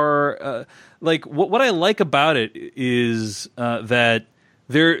are... like what I like about it is that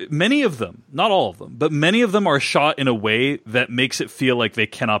many of them, not all of them, but many of them are shot in a way that makes it feel like they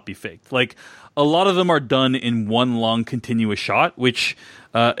cannot be faked. Like a lot of them are done in one long continuous shot, which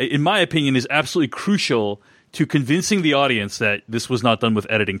in my opinion is absolutely crucial to convincing the audience that this was not done with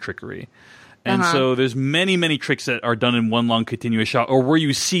editing trickery. And so there's many, many tricks that are done in one long continuous shot, or where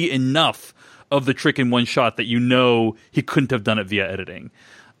you see enough of the trick in one shot that he couldn't have done it via editing.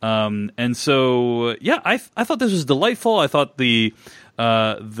 And so, I thought this was delightful. I thought the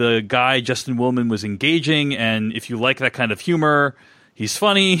guy, Justin Willman, was engaging. And if you like that kind of humor, he's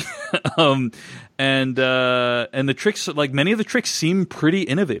funny. And the tricks, like many of the tricks, seem pretty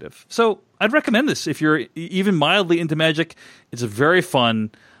innovative. So I'd recommend this if you're even mildly into Magic. It's very fun.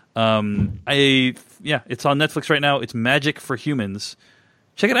 It's on Netflix right now. It's Magic for Humans.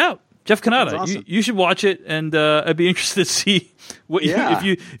 Check it out. Jeff Kanata, awesome. you should watch it, and I'd be interested to see what if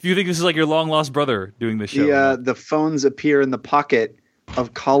you think this is like your long lost brother doing this show. The phones appear in the pocket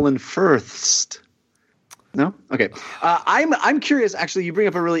of Colin Firth. No, okay. I'm curious. Actually, you bring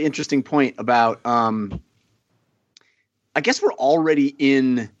up a really interesting point about. I guess we're already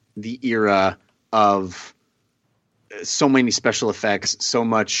in the era of so many special effects, so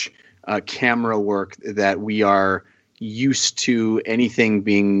much camera work that we are used to anything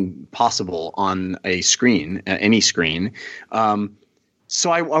being possible on a screen, any screen.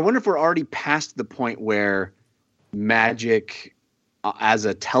 So I wonder if we're already past the point where Magic as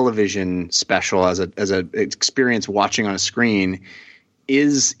a television special, as a experience watching on a screen,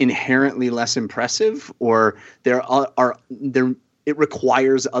 is inherently less impressive, or it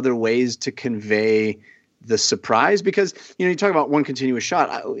requires other ways to convey the surprise. Because you talk about one continuous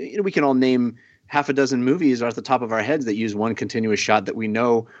shot. We can all name half a dozen movies off the top of our heads that use one continuous shot that we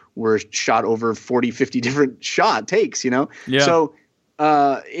know were shot over 40, 50 different takes, Yeah. So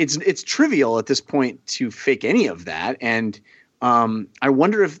it's trivial at this point to fake any of that. And I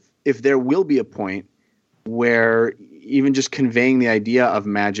wonder if there will be a point where even just conveying the idea of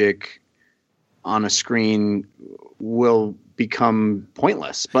magic on a screen will become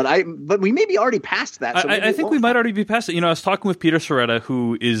pointless. But we may be already past that. So I think we might already be past it. I was talking with Peter Soretta,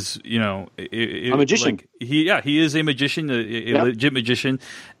 who is, a magician. He is a magician, a legit magician,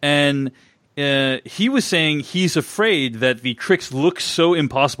 and he was saying he's afraid that the tricks look so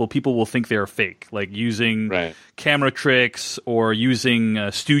impossible, people will think they're fake, like using camera tricks or using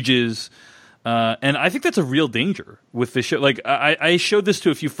stooges. And I think that's a real danger with this show. Like, I showed this to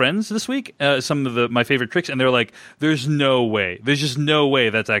a few friends this week, some of my favorite tricks, and they're like, "There's no way. There's just no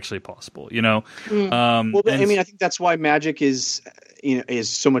way that's actually possible." I think that's why magic is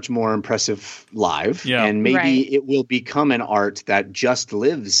so much more impressive live, and maybe it will become an art that just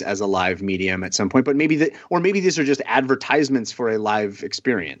lives as a live medium at some point. But maybe these are just advertisements for a live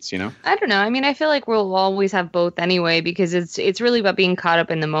experience. I don't know. I mean, I feel like we'll always have both anyway, because it's really about being caught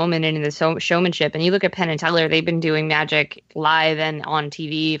up in the moment and in the showmanship. And you look at Penn and Teller; they've been doing magic live and on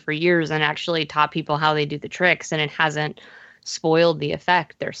TV for years, and actually taught people how they do the tricks, and it hasn't spoiled the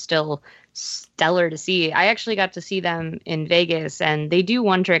effect. They're still stellar to see. I actually got to see them in Vegas, and they do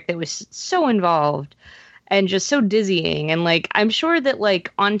one trick that was so involved and just so dizzying. And like, I'm sure that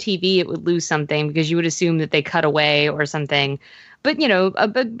like on TV it would lose something because you would assume that they cut away or something. But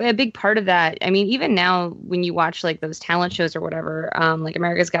a big part of that, I mean, even now when you watch like those talent shows or whatever, like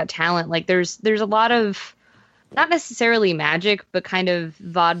America's Got Talent, like there's a lot of not necessarily magic, but kind of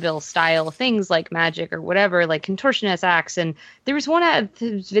vaudeville style things like magic or whatever, like contortionist acts. And there was one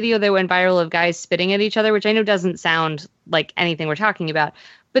video that went viral of guys spitting at each other, which I know doesn't sound like anything we're talking about,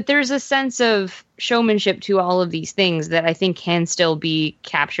 but there's a sense of showmanship to all of these things that I think can still be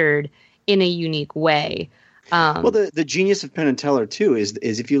captured in a unique way. Well, the genius of Penn and Teller too is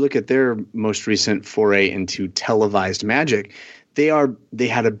if you look at their most recent foray into televised magic, they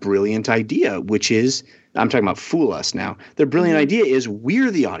had a brilliant idea, which is, I'm talking about Fool Us now. Their brilliant idea is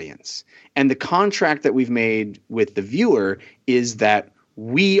we're the audience. And the contract that we've made with the viewer is that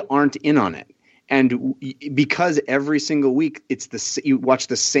we aren't in on it. And because every single week you watch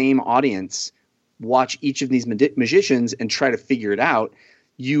the same audience watch each of these magicians and try to figure it out,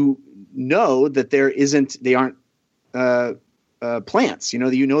 you know that they aren't plants.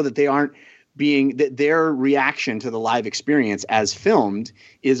 That they aren't that their reaction to the live experience as filmed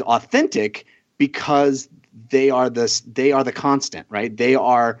is authentic, because they are the constant, right?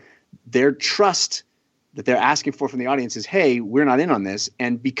 Their trust that they're asking for from the audience is, hey, we're not in on this.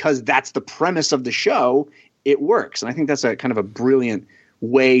 And because that's the premise of the show, it works. And I think that's a kind of a brilliant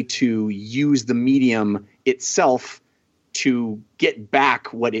way to use the medium itself to get back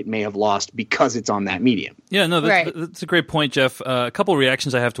what it may have lost because it's on that medium. Yeah, no, that's a great point, Jeff. A couple of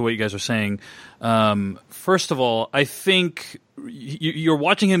reactions I have to what you guys are saying. First of all, I think you're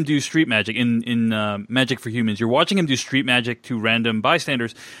watching him do street magic in Magic for Humans. You're watching him do street magic to random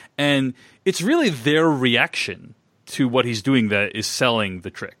bystanders, and it's really their reaction to what he's doing that is selling the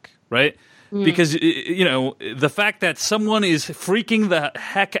trick, right? Because, the fact that someone is freaking the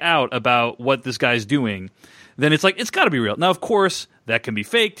heck out about what this guy's doing, then it's like, it's got to be real. Now, of course, that can be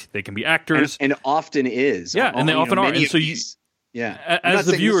faked. They can be actors. And often is. Yeah, and they often are. And so as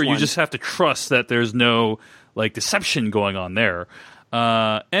the viewer, you just have to trust that there's no like deception going on there.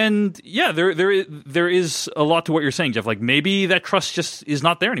 And yeah, there is a lot to what you're saying, Jeff. Like, maybe that trust just is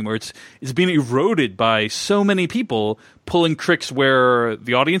not there anymore. It's being eroded by so many people pulling tricks where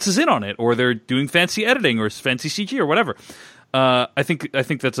the audience is in on it, or they're doing fancy editing or fancy CG or whatever. I think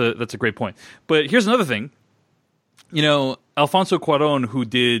that's a great point. But here's another thing. Alfonso Cuarón, who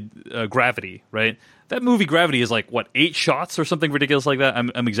did Gravity, right? That movie Gravity is like, 8 shots or something ridiculous like that?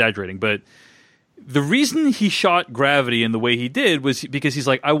 I'm exaggerating, but the reason he shot Gravity in the way he did was because he's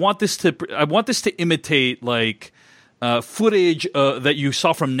like, I want this to imitate like footage that you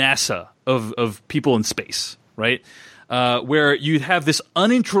saw from NASA of people in space, right? Where you'd have this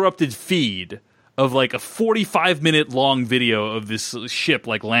uninterrupted feed of like a 45-minute long video of this ship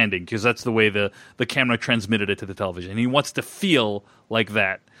like landing, because that's the way the camera transmitted it to the television. And he wants to feel like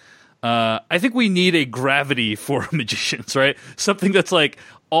that. I think we need a Gravity for magicians, right? Something that's like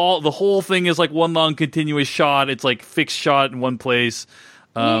the whole thing is like one long continuous shot. It's like fixed shot in one place.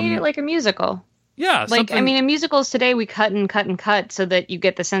 You need it like a musical. Yeah. In musicals today, we cut and cut and cut so that you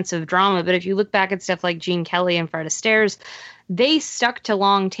get the sense of drama. But if you look back at stuff like Gene Kelly and Fred Astaire's, they stuck to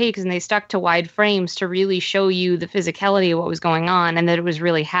long takes and they stuck to wide frames to really show you the physicality of what was going on and that it was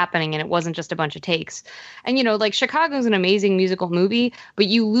really happening and it wasn't just a bunch of takes. And, like Chicago's an amazing musical movie, but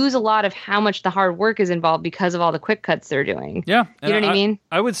you lose a lot of how much the hard work is involved because of all the quick cuts they're doing. Yeah. You know what I mean?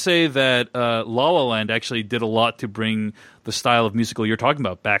 I would say that La La Land actually did a lot to bring the style of musical you're talking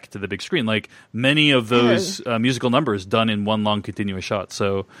about back to the big screen. Like many of those musical numbers done in one long continuous shot.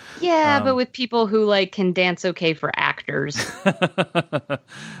 So but with people who like can dance okay for actors.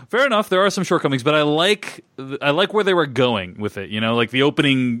 Fair enough. There are some shortcomings, but I like where they were going with it. Like the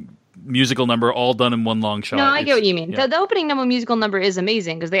opening musical number all done in one long shot. No, I get what you mean. Yeah. The opening number musical number is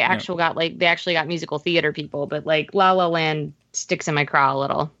amazing because they actually got musical theater people, but like La La Land sticks in my craw a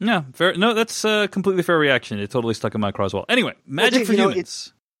little. Yeah, fair. No, that's a completely fair reaction. It totally stuck in my craw as well. Anyway, Magic for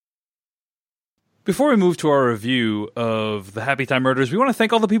Humans. Before we move to our review of the Happytime Murders, we want to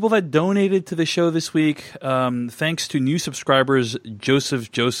thank all the people that donated to the show this week. Thanks to new subscribers,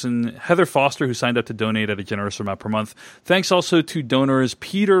 Joseph Josen, Heather Foster, who signed up to donate at a generous amount per month. Thanks also to donors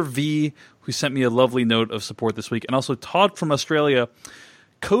Peter V, who sent me a lovely note of support this week, and also Todd from Australia.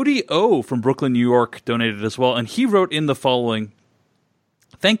 Cody O from Brooklyn, New York donated as well, and he wrote in the following: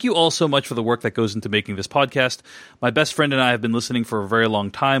 "Thank you all so much for the work that goes into making this podcast. My best friend and I have been listening for a very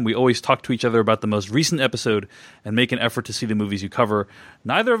long time. We always talk to each other about the most recent episode and make an effort to see the movies you cover.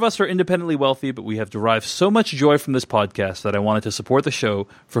 Neither of us are independently wealthy, but we have derived so much joy from this podcast that I wanted to support the show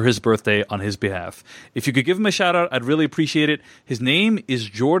for his birthday on his behalf. If you could give him a shout out, I'd really appreciate it. His name is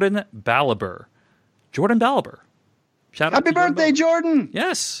Jordan Balaber." Jordan Balaber. Shout out Happy birthday, Jordan!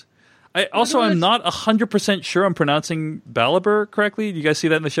 Yes. I'm not 100% sure I'm pronouncing Balaber correctly. Do you guys see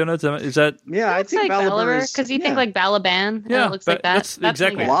that in the show notes? Is that? Yeah, I think like Balaber because you think like Balaban. Yeah, it looks like that. That's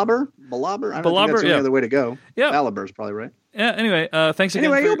exactly. Balaber? I don't think that's the other way to go. Yeah. Balaber's probably right. Yeah, anyway, thanks again.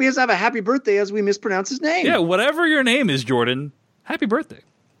 Anyway, I hope he has to have a happy birthday as we mispronounce his name. Yeah, whatever your name is, Jordan, happy birthday.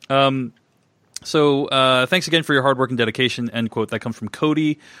 So thanks again for your hard work and dedication, end quote. That comes from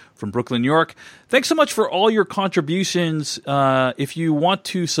Cody from Brooklyn, New York. Thanks so much for all your contributions. If you want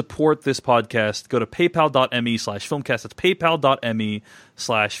to support this podcast, go to paypal.me/filmcast. That's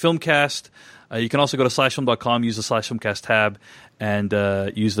paypal.me/filmcast. You can also go to /film.com, use the /filmcast tab, and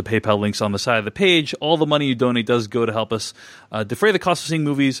use the PayPal links on the side of the page. All the money you donate does go to help us defray the cost of seeing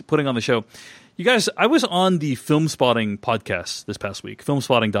movies, putting on the show. You guys, I was on the Film Spotting podcast this past week,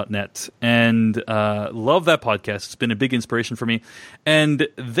 filmspotting.net, and love that podcast. It's been a big inspiration for me. And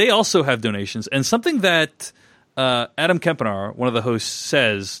they also have donations. And something that Adam Kempenar, one of the hosts,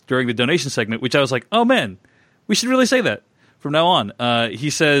 says during the donation segment, which I was like, oh man, we should really say that from now on. He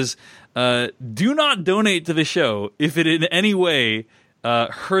says, do not donate to the show if it in any way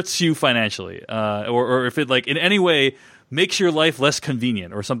hurts you financially, or if it like in any way makes your life less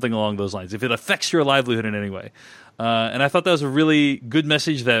convenient or something along those lines, if it affects your livelihood in any way. And I thought that was a really good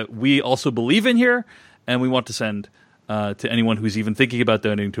message that we also believe in here, and we want to send to anyone who's even thinking about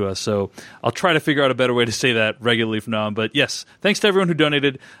donating to us. So I'll try to figure out a better way to say that regularly from now on. But yes, thanks to everyone who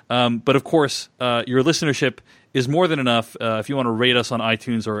donated. But of course, your listenership is more than enough. If you want to rate us on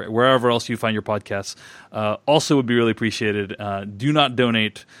iTunes or wherever else you find your podcasts, also would be really appreciated. Do not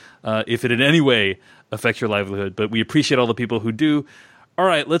donate if it in any way affects your livelihood, but we appreciate all the people who do. All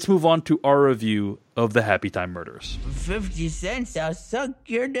right, let's move on to our review of the Happytime Murders. 50 cents, I'll suck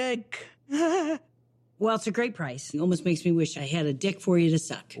your dick. Well, it's a great price. It almost makes me wish I had a dick for you to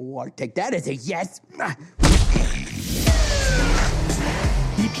suck. Oh, I'll take that as a yes.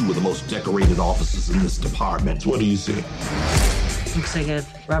 You two are the most decorated officers in this department. What do you say? Looks like a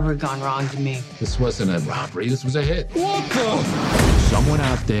robbery gone wrong to me. This wasn't a robbery. This was a hit. What the? Someone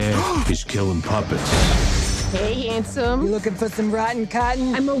out there is killing puppets. Hey, handsome. You looking for some rotten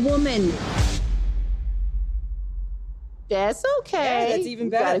cotton? I'm a woman. That's okay. Yeah, that's even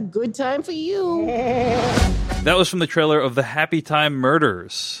better. Got a good time for you. That was from the trailer of the Happytime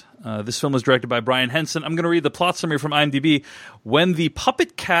Murders. This film was directed by Brian Henson. I'm going to read the plot summary from IMDb. When the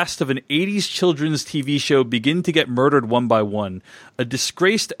puppet cast of an 80s children's TV show begin to get murdered one by one, a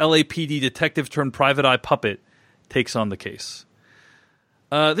disgraced LAPD detective turned private eye puppet takes on the case.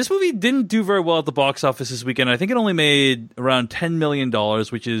 This movie didn't do very well at the box office this weekend. I think it only made around $10 million,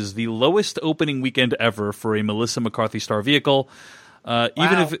 which is the lowest opening weekend ever for a Melissa McCarthy star vehicle.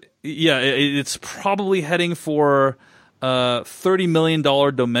 It's probably heading for $30 million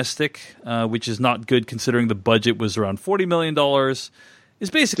domestic, which is not good considering the budget was around $40 million. It's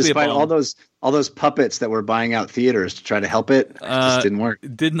basically despite all those puppets that were buying out theaters to try to help it. It just didn't work.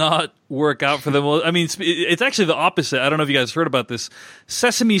 Did not work out for them. Well, I mean, it's actually the opposite. I don't know if you guys heard about this.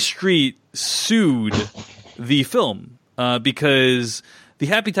 Sesame Street sued the film because the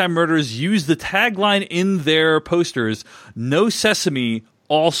Happytime Murders used the tagline in their posters, "No Sesame,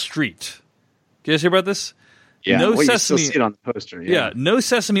 all street." You guys hear about this? Yeah, no Sesame. You still see it on the poster. Yeah, no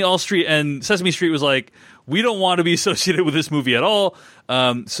Sesame, all street. And Sesame Street was like, we don't want to be associated with this movie at all.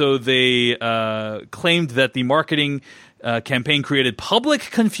 So they claimed that the marketing campaign created public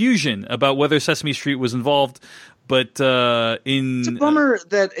confusion about whether Sesame Street was involved. But It's a bummer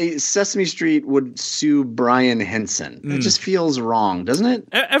that a Sesame Street would sue Brian Henson. It just feels wrong, doesn't it?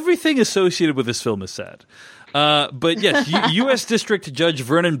 Everything associated with this film is sad. But yes, U.S. District Judge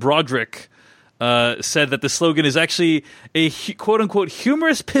Vernon Broderick said that the slogan is actually a quote-unquote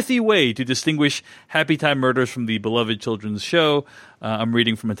humorous, pithy way to distinguish Happytime Murders from the beloved children's show. I'm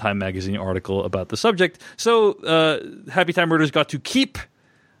reading from a Time magazine article about the subject. So Happytime Murders got to keep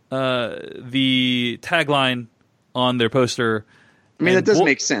the tagline on their poster. I mean, that does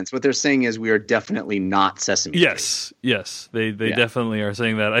make sense. What they're saying is we are definitely not Sesame Street. Yes. They definitely are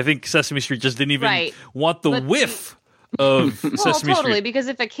saying that. I think Sesame Street just didn't even want the whiff of Sesame totally, Street. because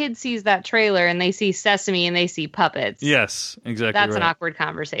if a kid sees that trailer and they see Sesame and they see puppets, yes, exactly. That's right. an awkward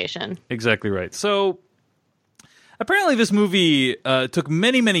conversation. Exactly right. So apparently, this movie took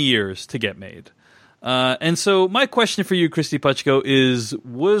many, many years to get made. And so my question for you, Christy Puchko, is: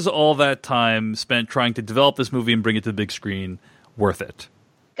 was all that time spent trying to develop this movie and bring it to the big screen worth it?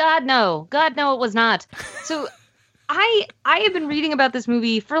 God no, it was not. So. I have been reading about this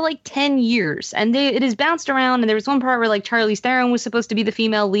movie for like 10 years, and it has bounced around, and there was one part where like Charlize Theron was supposed to be the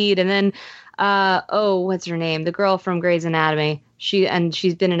female lead, and then what's her name? The girl from Grey's Anatomy.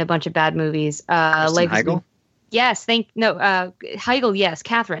 She's been in a bunch of bad movies. Heigl? Yes, Heigl, yes,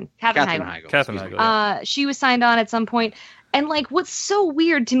 Katherine Heigl. Katherine Heigl. Yeah. She was signed on at some point. And like, what's so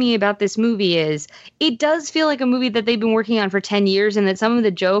weird to me about this movie is it does feel like a movie that they've been working on for 10 years, and that some of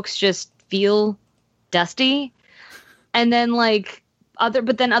the jokes just feel dusty. And then other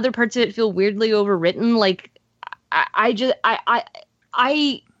parts of it feel weirdly overwritten. Like I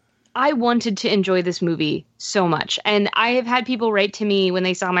wanted to enjoy this movie so much. And I have had people write to me when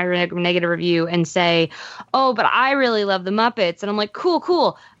they saw my negative review and say, "Oh, but I really love the Muppets." And I'm like,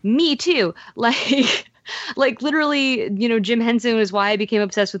 cool. Me too. Like literally, Jim Henson was why I became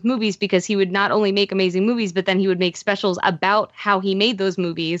obsessed with movies, because he would not only make amazing movies, but then he would make specials about how he made those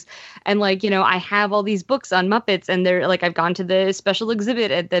movies. And I have all these books on Muppets, and they're like, I've gone to the special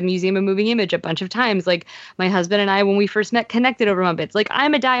exhibit at the Museum of Moving Image a bunch of times. Like my husband and I, when we first met, connected over Muppets. Like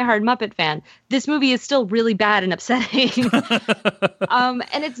I'm a diehard Muppet fan. This movie is still really bad and upsetting.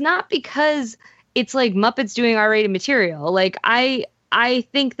 And it's not because it's like Muppets doing R-rated material. Like I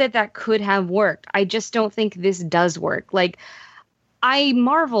think that could have worked. I just don't think this does work. Like, I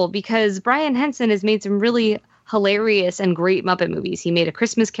marvel because Brian Henson has made some really hilarious and great Muppet movies. He made A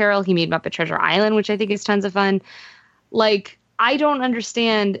Christmas Carol. He made Muppet Treasure Island, which I think is tons of fun. Like, I don't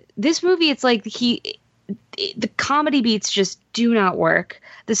understand. This movie, it's like the comedy beats just do not work.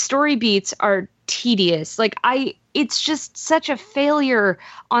 The story beats are tedious. It's just such a failure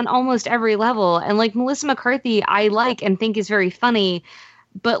on almost every level. And like Melissa McCarthy, I like and think is very funny.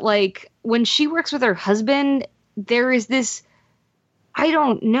 But like when she works with her husband, there is this, I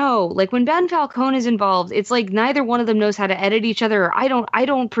don't know, like when Ben Falcone is involved, it's like neither one of them knows how to edit each other. Or I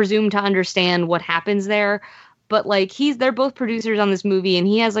don't presume to understand what happens there. But like they're both producers on this movie, and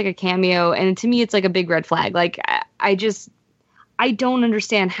he has like a cameo. And to me, it's like a big red flag. Like I don't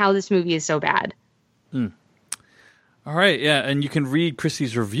understand how this movie is so bad. All right, yeah, and you can read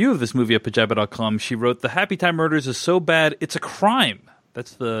Christy's review of this movie at pajaba.com. She wrote, "The Happytime Murders is so bad, it's a crime."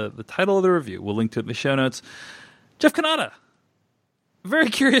 That's the title of the review. We'll link to it in the show notes. Jeff Kanata, very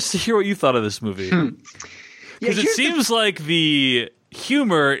curious to hear what you thought of this movie. Because it seems like the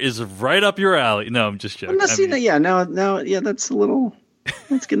humor is right up your alley. No, I'm just joking. That's getting a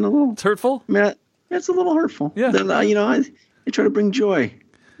little... It's hurtful? I mean, it's a little hurtful. Yeah. I try to bring joy.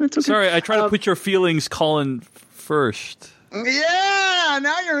 That's okay. Sorry, I try to put your feelings, Colin, first. Yeah,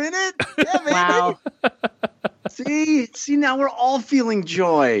 now you're in it. Yeah, baby. Wow. See, now we're all feeling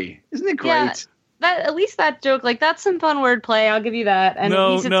joy. Isn't it great? Yeah, at least that joke, like that's some fun wordplay. I'll give you that. And at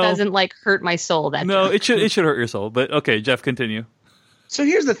least it doesn't like hurt my soul. That joke. it should hurt your soul. But okay, Jeff, continue. So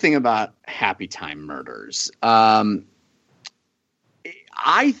here's the thing about Happytime Murders. I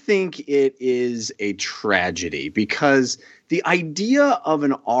think it is a tragedy because the idea of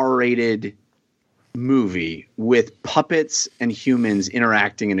an R-rated movie with puppets and humans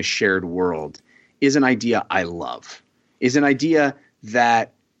interacting in a shared world is an idea I love, is an idea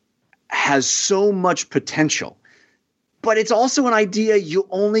that has so much potential. But it's also an idea you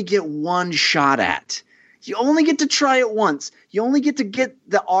only get one shot at. You only get to try it once. You only get to get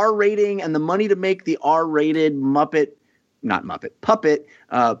the R rating and the money to make the R-rated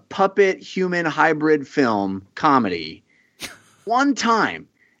puppet human hybrid film comedy one time.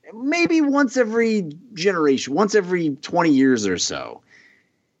 Maybe once every generation, once every 20 years or so.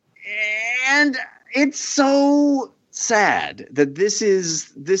 And it's so sad that this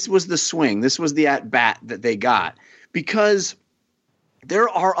was the swing. This was the at-bat that they got, because there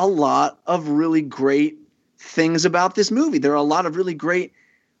are a lot of really great things about this movie. There are a lot of really great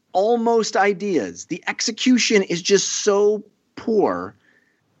almost ideas. The execution is just so poor.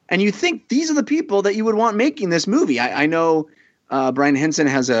 And you think these are the people that you would want making this movie. I know Brian Henson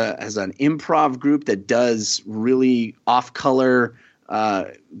has an improv group that does really off-color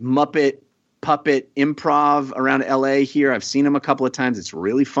Muppet puppet improv around LA here. I've seen him a couple of times. It's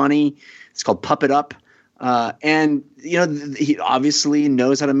really funny. It's called Puppet Up. And, he obviously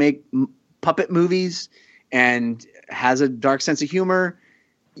knows how to make puppet movies and has a dark sense of humor.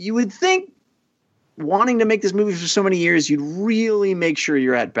 You would think, wanting to make this movie for so many years, you'd really make sure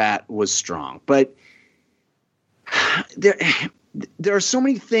your at bat was strong. But there are so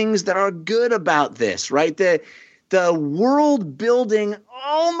many things that are good about this, right? The world building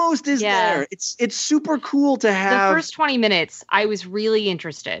almost is there. It's super cool to have. The first 20 minutes, I was really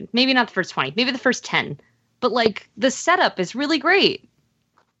interested. Maybe not the first 20, maybe the first 10. But like the setup is really great.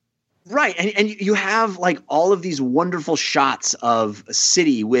 Right. And you have like all of these wonderful shots of a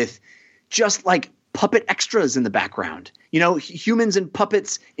city with just like puppet extras in the background, humans and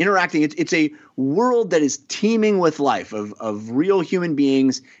puppets interacting. It's a world that is teeming with life of real human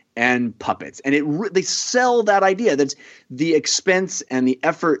beings and puppets. And they sell that idea. That's the expense and the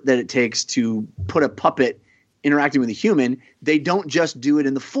effort that it takes to put a puppet interacting with a human. They don't just do it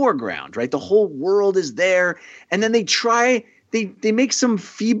in the foreground, right? The whole world is there. And then they make some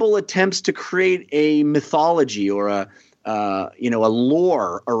feeble attempts to create a mythology or a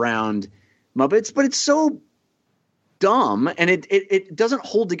lore around Muppets, but it's so dumb and it doesn't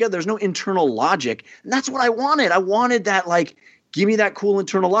hold together. There's no internal logic. And that's what I wanted. I wanted that, like, give me that cool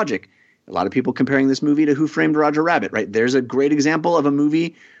internal logic. A lot of people comparing this movie to Who Framed Roger Rabbit, right? There's a great example of a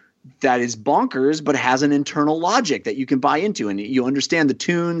movie that is bonkers, but has an internal logic that you can buy into. And you understand the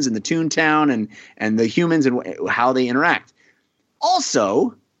tunes and the Toontown and the humans and how they interact.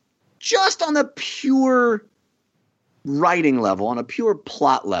 Also, just on the pure writing level, on a pure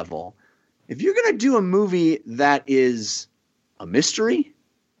plot level, if you're going to do a movie that is a mystery,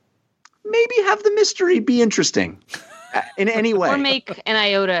 maybe have the mystery be interesting in any way. Or make an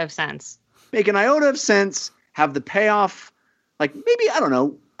iota of sense. Make an iota of sense, have the payoff. Like maybe, I don't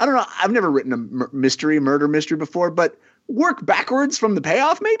know. I've never written a murder mystery before, but work backwards from the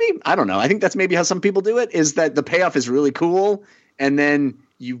payoff maybe? I don't know. I think that's maybe how some people do it, is that the payoff is really cool and then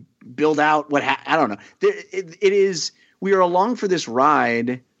you build out I don't know. It is, we are along for this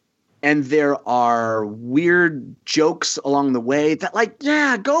ride. And there are weird jokes along the way that, like,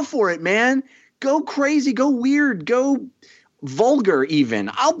 yeah, go for it, man. Go crazy, go weird, go vulgar even.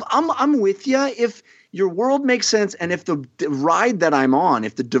 I'm with you if your world makes sense and if the ride that I'm on,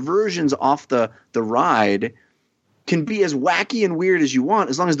 if the diversions off the ride can be as wacky and weird as you want,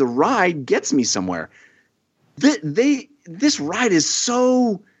 as long as the ride gets me somewhere. This ride is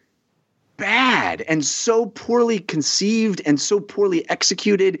so bad and so poorly conceived and so poorly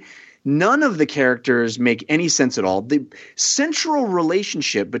executed. None of the characters make any sense at all. The central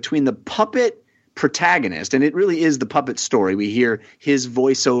relationship between the puppet protagonist, and it really is the puppet story. We hear his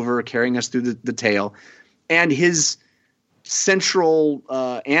voiceover carrying us through the tale, and his central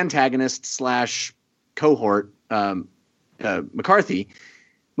antagonist slash cohort, Melissa McCarthy,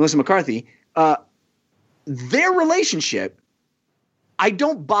 their relationship, I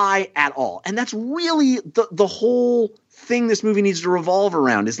don't buy at all. And that's really the whole thing this movie needs to revolve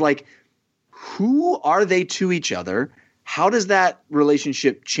around, is like, who are they to each other? How does that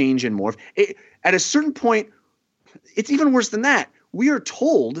relationship change and morph? At a certain point, it's even worse than that. We are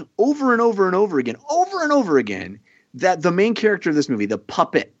told over and over and over again, that the main character of this movie, the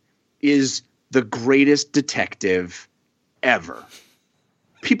puppet, is the greatest detective ever.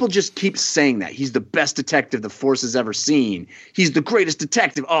 People just keep saying that. He's the best detective the force has ever seen. He's the greatest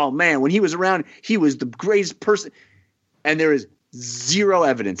detective. Oh, man, when he was around, he was the greatest person. And there is zero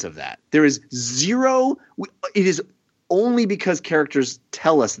evidence of that. There is zero. It is only because characters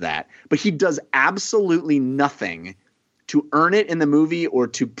tell us that. But he does absolutely nothing to earn it in the movie or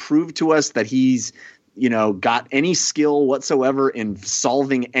to prove to us that he's, got any skill whatsoever in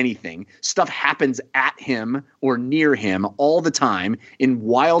solving anything. Stuff happens at him or near him all the time in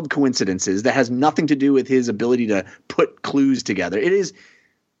wild coincidences that has nothing to do with his ability to put clues together. It's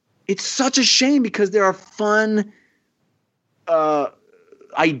such a shame because there are fun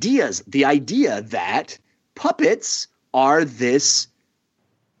ideas. The idea that puppets are this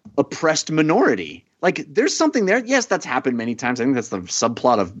oppressed minority. Like, there's something there. Yes, that's happened many times. I think that's the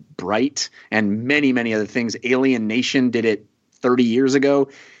subplot of Bright and many, many other things. Alien Nation did it 30 years ago.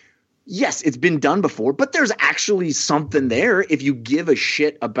 Yes, it's been done before, but there's actually something there if you give a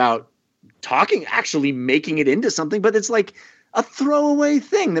shit about actually making it into something. But it's like, a throwaway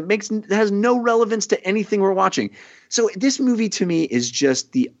thing that has no relevance to anything we're watching. So this movie to me is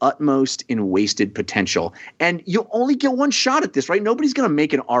just the utmost in wasted potential. And you'll only get one shot at this, right? Nobody's going to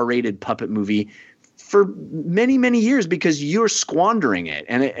make an R-rated puppet movie for many, many years because you're squandering it.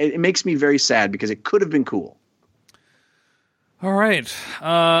 And it makes me very sad because it could have been cool. All right.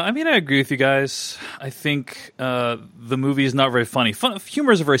 I agree with you guys. I think the movie is not very funny.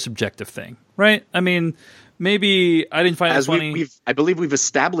 Humor is a very subjective thing, right? I mean, maybe I didn't find it funny. I believe we've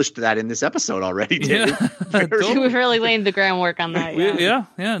established that in this episode already, David. Yeah. We've really laid the groundwork on that.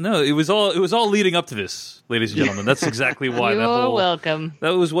 Yeah. No, it was all leading up to this, ladies and gentlemen. That's exactly why. You're welcome.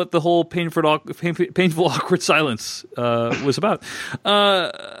 That was what the whole painful awkward silence was about.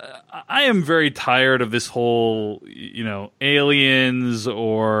 I am very tired of this whole, aliens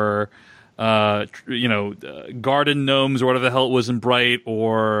or, garden gnomes or whatever the hell it was in Bright,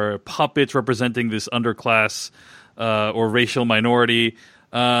 or puppets representing this underclass or racial minority,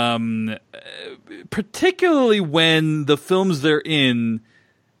 particularly when the films they're in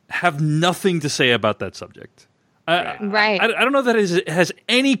have nothing to say about that subject. Right. I don't know that it has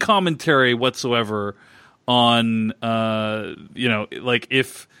any commentary whatsoever on, like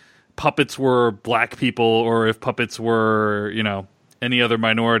if puppets were black people or if puppets were, any other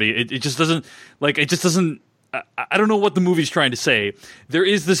minority. It just doesn't, I don't know what the movie's trying to say. There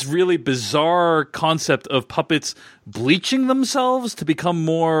is this really bizarre concept of puppets bleaching themselves to become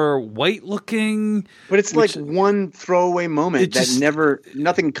more white looking. But it's like one throwaway moment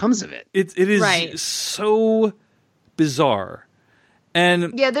nothing comes of it. It is so bizarre.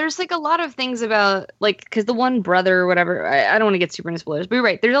 And yeah, there's like a lot of things about because the one brother or whatever, I don't want to get super into spoilers, but you're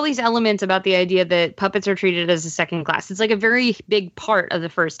right. There's all these elements about the idea that puppets are treated as a second class. It's like a very big part of the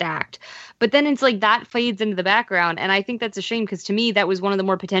first act, but then it's like that fades into the background. And I think that's a shame because to me, that was one of the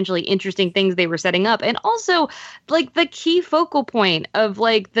more potentially interesting things they were setting up. And also like the key focal point of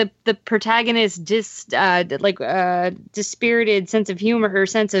like the protagonist's dispirited sense of humor or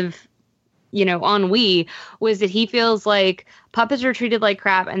sense of, ennui was that he feels like puppets are treated like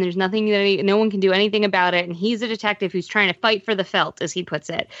crap and there's nothing no one can do anything about it. And he's a detective who's trying to fight for the felt, as he puts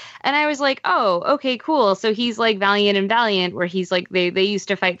it. And I was like, oh, okay, cool. So he's like Valiant and Valiant, where he's like, they used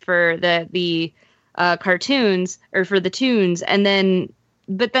to fight for the cartoons or for the tunes. And then,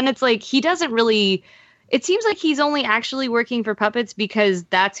 but then it's like, he doesn't really, it seems like he's only actually working for puppets because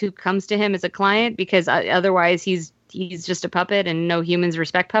that's who comes to him as a client, because otherwise he's just a puppet and no humans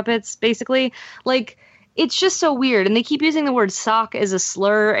respect puppets, basically. Like, it's just so weird. And they keep using the word sock as a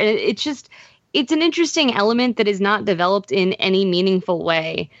slur. And it's an interesting element that is not developed in any meaningful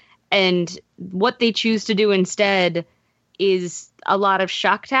way. And what they choose to do instead is a lot of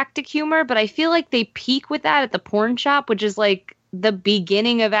shock tactic humor. But I feel like they peak with that at the porn shop, which is like the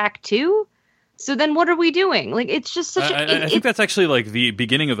beginning of Act 2. So then what are we doing? Like, it's just such I think that's actually like the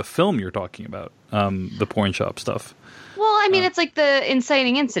beginning of the film you're talking about, the porn shop stuff. Well, I mean, it's like the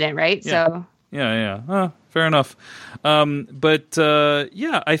inciting incident, right? Yeah. So yeah. Fair enough.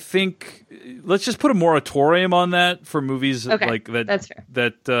 I think let's just put a moratorium on that for movies like that. That's fair.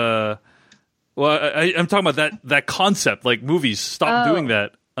 I'm talking about that concept. Like, movies, stop doing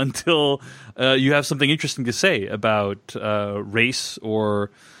that until you have something interesting to say about race or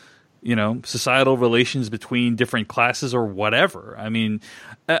societal relations between different classes or whatever. I mean,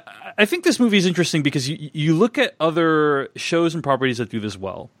 I think this movie is interesting because you look at other shows and properties that do this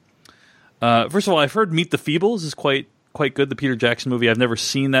well. First of all, I've heard Meet the Feebles is quite good, the Peter Jackson movie. I've never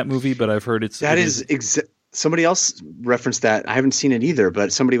seen that movie, but I've heard somebody else referenced that. I haven't seen it either,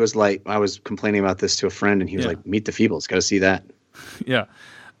 but somebody was like, I was complaining about this to a friend and he was like, Meet the Feebles, got to see that. Yeah.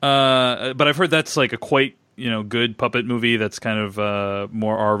 But I've heard that's like a quite good puppet movie that's kind of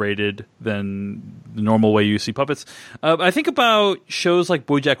more R-rated than the normal way you see puppets. I think about shows like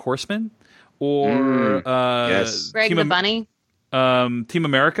BoJack Horseman or Greg the Bunny, Team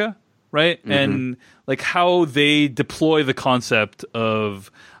America, right? Mm-hmm. And like how they deploy the concept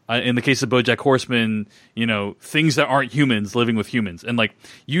of, in the case of BoJack Horseman, things that aren't humans living with humans, and like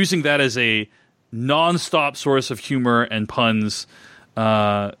using that as a non-stop source of humor and puns.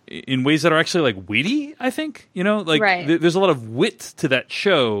 In ways that are actually like witty, I think, right. There's a lot of wit to that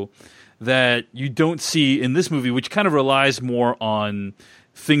show that you don't see in this movie, which kind of relies more on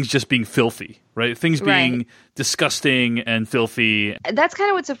things just being filthy, right? Things being disgusting and filthy. That's kind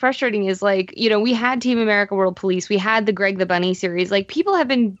of what's so frustrating is like, we had Team America World Police, we had the Greg the Bunny series. Like, people have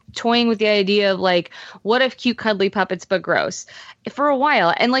been toying with the idea of like, what if cute cuddly puppets but gross for a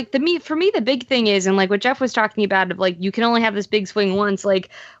while. And like for me, the big thing is, and like what Jeff was talking about of like, you can only have this big swing once. Like,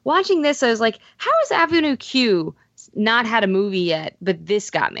 watching this, I was like, how has Avenue Q not had a movie yet, but this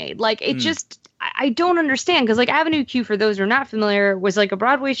got made? Like, it just, I don't understand, because like Avenue Q, for those who are not familiar, was like a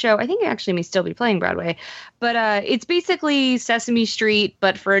Broadway show. I think it actually may still be playing Broadway, but it's basically Sesame Street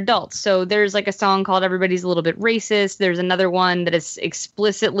but for adults. So there's like a song called Everybody's a Little Bit Racist. There's another one that is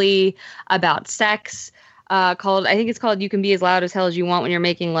explicitly about sex, called, I think it's called You Can Be As Loud as Hell as You Want When You're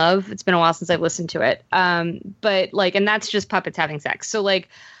Making Love. It's been a while since I've listened to it. But like, and that's just puppets having sex. So like,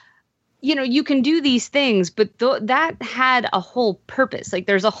 you know, you can do these things, but that had a whole purpose. Like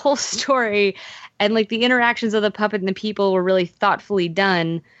there's a whole story, and like the interactions of the puppet and the people were really thoughtfully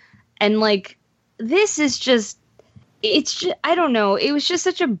done. And like, this is just, it's just, I don't know. It was just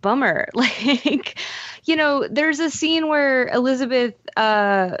such a bummer. Like, you know, there's a scene where Elizabeth,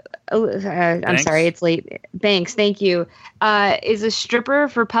 I'm sorry, it's late. Banks, thank you. Is a stripper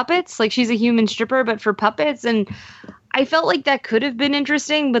for puppets. Like she's a human stripper, but for puppets. And I felt like that could have been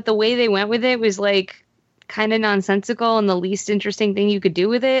interesting, but the way they went with it was like kind of nonsensical and the least interesting thing you could do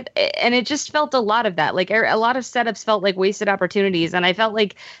with it. And it just felt a lot of that. Like a lot of setups felt like wasted opportunities. And I felt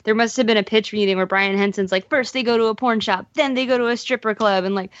like there must have been a pitch meeting where Brian Henson's like, first they go to a porn shop, then they go to a stripper club.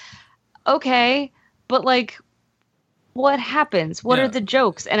 And like, okay, but like, what happens? What are the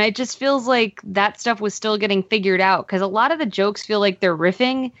jokes? And it just feels like that stuff was still getting figured out, because a lot of the jokes feel like they're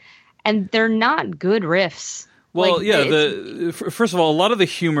riffing and they're not good riffs. Well, like, first of all, a lot of the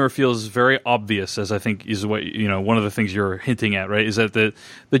humor feels very obvious, as I think is what, you know, one of the things you're hinting at, right? Is that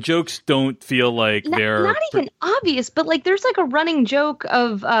the jokes don't feel like they're not even obvious, but like there's like a running joke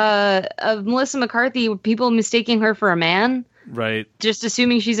of Melissa McCarthy, people mistaking her for a man. Right. Just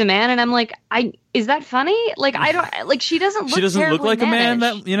assuming she's a man, and I'm like, is that funny? Like I don't like she doesn't look like mannish. a man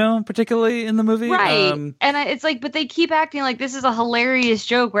that, you know, particularly in the movie. Right. And it's like, but they keep acting like this is a hilarious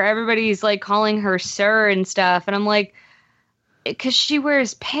joke where everybody's like calling her sir and stuff, and I'm like, because she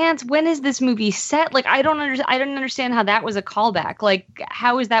wears pants. When is this movie set? Like I don't understand how that was a callback. Like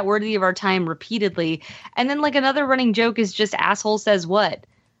how is that worthy of our time repeatedly? And then like another running joke is just asshole says what?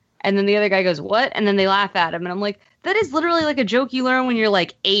 And then the other guy goes, what? And then they laugh at him. And I'm like, that is literally like a joke you learn when you're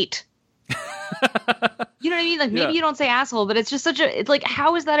like 8. You know what I mean? Like maybe you don't say asshole, but it's just it's like,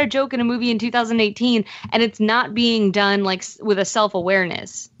 how is that a joke in a movie in 2018? And it's not being done like with a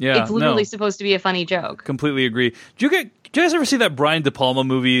self-awareness. Yeah, it's literally supposed to be a funny joke. Completely agree. Did you guys ever see that Brian De Palma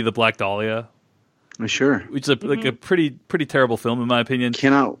movie, The Black Dahlia? Sure. Which is like a pretty terrible film, in my opinion.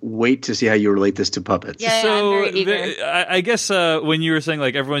 Cannot wait to see how you relate this to puppets. Yeah, so I'm very eager. I guess when you were saying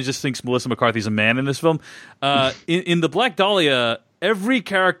like everyone just thinks Melissa McCarthy's a man in this film, in The Black Dahlia, every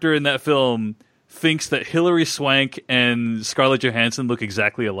character in that film thinks that Hilary Swank and Scarlett Johansson look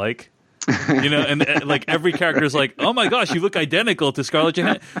exactly alike. You know, and like every character is like, oh my gosh, you look identical to Scarlett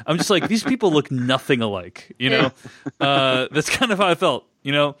Johansson. I'm just like, these people look nothing alike. You know, that's kind of how I felt.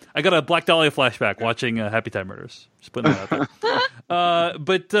 You know, I got a Black Dahlia flashback watching Happytime Murders. Just putting that out there.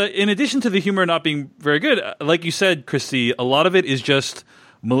 But in addition to the humor not being very good, like you said, Christy, a lot of it is just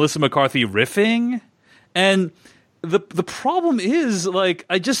Melissa McCarthy riffing, and the problem is like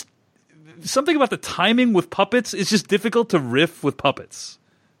something about the timing with puppets is just difficult to riff with puppets.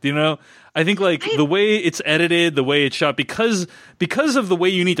 You know, I think like the way it's edited, the way it's shot, because of the way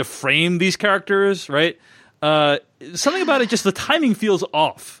you need to frame these characters, right? Something about it, just the timing feels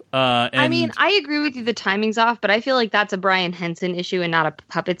off. I mean, I agree with you, the timing's off, but I feel like that's a Brian Henson issue and not a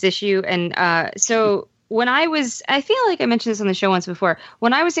puppets issue. And so when I feel like I mentioned this on the show once before.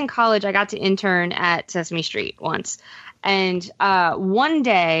 When I was in college, I got to intern at Sesame Street once. And one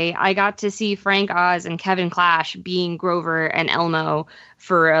day I got to see Frank Oz and Kevin Clash being Grover and Elmo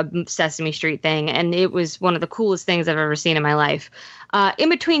for a Sesame Street thing. And it was one of the coolest things I've ever seen in my life. In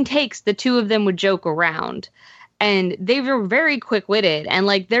between takes, the two of them would joke around. And they were very quick-witted. And,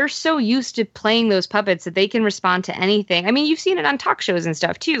 like, they're so used to playing those puppets that they can respond to anything. I mean, you've seen it on talk shows and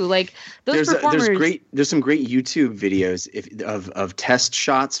stuff, too. Like, those performers... There's some great YouTube videos of test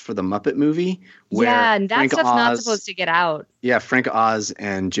shots for the Muppet movie. Where and that stuff's not supposed to get out. Yeah, Frank Oz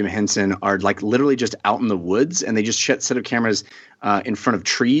and Jim Henson are, like, literally just out in the woods. And they just set up cameras in front of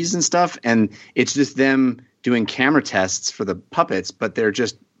trees and stuff. And it's just them doing camera tests for the puppets, but they're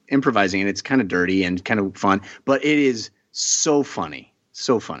just improvising, and it's kind of dirty and kind of fun, but it is so funny.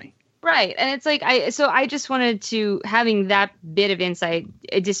 Right. And it's like, I just wanted to, having that bit of insight,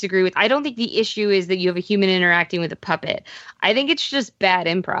 I disagree with. I don't think the issue is that you have a human interacting with a puppet. I think it's just bad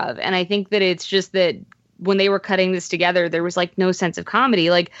improv. And I think that it's just that when they were cutting this together, there was like no sense of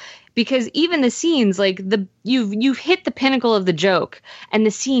comedy. Like, because even the scenes, like you've hit the pinnacle of the joke and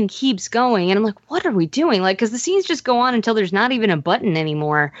the scene keeps going. And I'm like, what are we doing? Like, because the scenes just go on until there's not even a button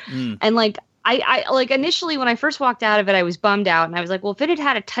anymore. And like, I like initially when I first walked out of it, I was bummed out and I was like, well, if it had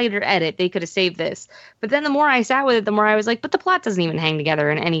had a tighter edit, they could have saved this. But then the more I sat with it, the more I was like, but the plot doesn't even hang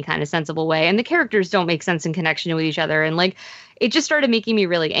together in any kind of sensible way. And the characters don't make sense in connection with each other. And like, it just started making me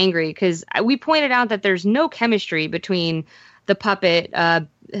really angry because we pointed out that there's no chemistry between the puppet,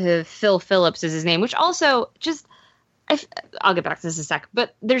 Phil Phillips is his name, which also just, I'll get back to this in a sec,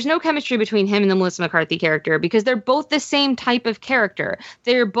 but there's no chemistry between him and the Melissa McCarthy character because they're both the same type of character.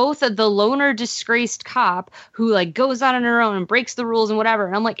 They're both the loner, disgraced cop who like goes out on her own and breaks the rules and whatever.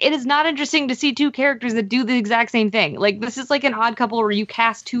 And I'm like, it is not interesting to see two characters that do the exact same thing. Like this is like an Odd Couple where you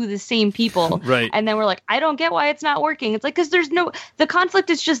cast two of the same people, right? And then we're like, I don't get why it's not working. It's like because the conflict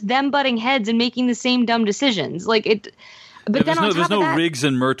is just them butting heads and making the same dumb decisions. Like it, but then there's no Riggs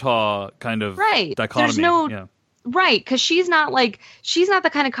and Murtaugh kind of dichotomy. There's no. Right, because she's not the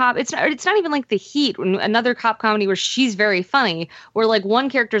kind of cop. It's not even like The Heat, another cop comedy where she's very funny. Where like one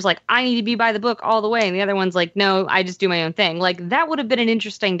character's like, I need to be by the book all the way, and the other one's like, no, I just do my own thing. Like that would have been an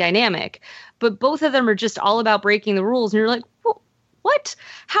interesting dynamic. But both of them are just all about breaking the rules, and you're like, well, what?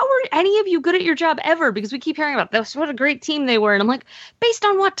 How are any of you good at your job ever? Because we keep hearing about this. What a great team they were, and I'm like, based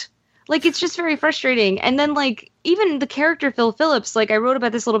on what? Like, it's just very frustrating. And then, like, even the character Phil Phillips, like, I wrote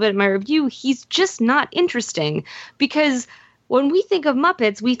about this a little bit in my review, he's just not interesting. Because when we think of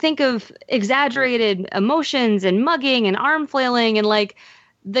Muppets, we think of exaggerated emotions and mugging and arm flailing. And, like,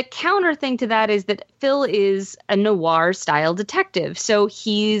 the counter thing to that is that Phil is a noir-style detective. So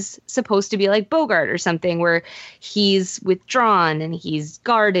he's supposed to be like Bogart or something, where he's withdrawn and he's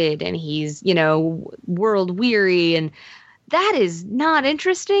guarded and he's, you know, world-weary. And that is not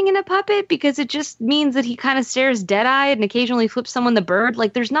interesting in a puppet because it just means that he kind of stares dead-eyed and occasionally flips someone the bird.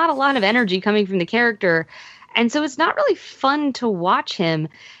 Like, there's not a lot of energy coming from the character. And so it's not really fun to watch him,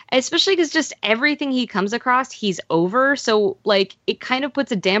 especially because just everything he comes across, he's over. So, like, it kind of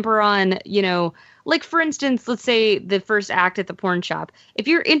puts a damper on, you know, like, for instance, let's say the first act at the porn shop. If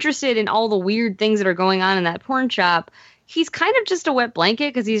you're interested in all the weird things that are going on in that porn shop, he's kind of just a wet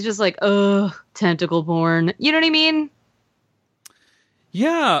blanket because he's just like, ugh, tentacle porn. You know what I mean?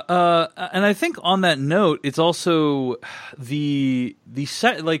 Yeah, and I think on that note, it's also the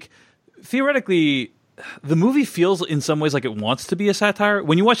set. Like theoretically, the movie feels in some ways like it wants to be a satire.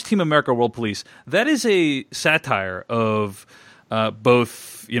 When you watch Team America: World Police, that is a satire of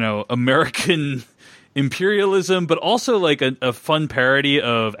both, you know, American imperialism, but also like a fun parody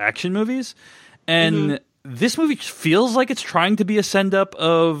of action movies. And this movie feels like it's trying to be a send up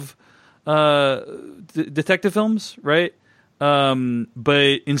of detective films, right?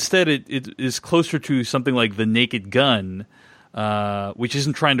 But instead it is closer to something like The Naked Gun, which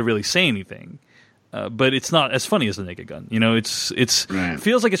isn't trying to really say anything. But it's not as funny as The Naked Gun. You know, it's right.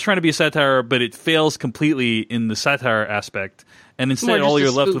 Feels like it's trying to be a satire, but it fails completely in the satire aspect. And instead all you're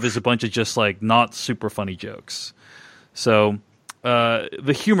left with is a bunch of just like not super funny jokes. So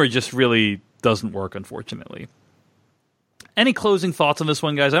the humor just really doesn't work, unfortunately. Any closing thoughts on this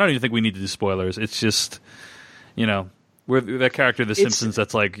one, guys? I don't even think we need to do spoilers. It's just, you know, we're that character of The Simpsons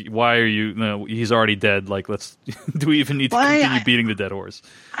that's like, why are you, no, he's already dead. Like, let's, do we even need to continue beating the dead horse?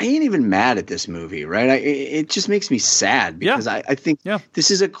 I ain't even mad at this movie, right? It just makes me sad because I think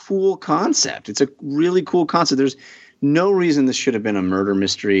this is a cool concept. It's a really cool concept. There's no reason this should have been a murder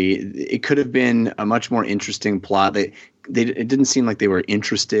mystery. It could have been a much more interesting plot. It didn't seem like they were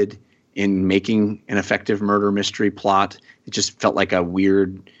interested in making an effective murder mystery plot. It just felt like a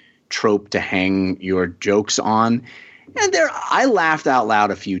weird trope to hang your jokes on. And I laughed out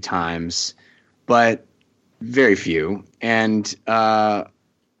loud a few times, but very few. And,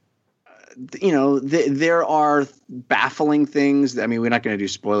 you know, there are baffling things. I mean, we're not going to do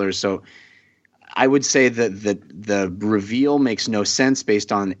spoilers. So I would say that the reveal makes no sense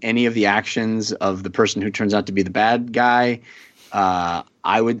based on any of the actions of the person who turns out to be the bad guy.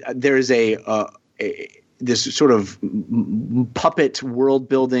 There's this sort of puppet world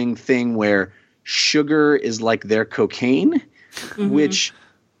building thing where sugar is like their cocaine, which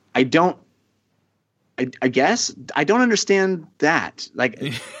I guess I don't understand that. Like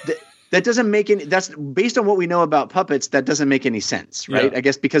that doesn't make any. That's based on what we know about puppets. That doesn't make any sense, right? Yeah. I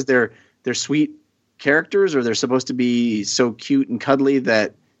guess because they're sweet characters, or they're supposed to be so cute and cuddly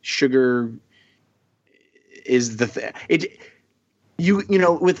that sugar is the thing.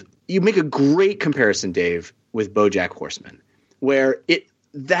 You make a great comparison, Dave, with BoJack Horseman, where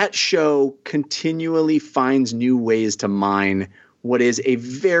that show continually finds new ways to mine what is a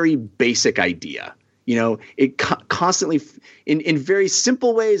very basic idea. You know, it constantly, in very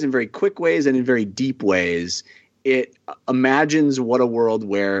simple ways, in very quick ways, and in very deep ways, it imagines what a world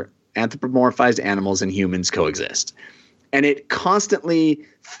where anthropomorphized animals and humans coexist. and it constantly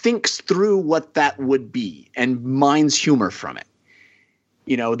thinks through what that would be and mines humor from it.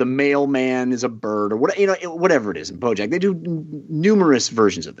 You know, the mailman is a bird, or what, you know, whatever it is in BoJack. They do numerous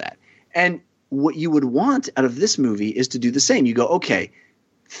versions of that. And what you would want out of this movie is to do the same. You go, okay,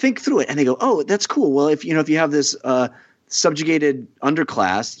 think through it, and they go, oh, that's cool. Well, if you have this subjugated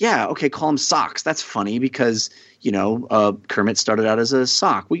underclass, yeah, okay, call them socks. That's funny because Kermit started out as a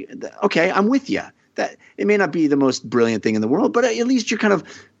sock. Okay, I'm with you. That it may not be the most brilliant thing in the world, but at least you're kind of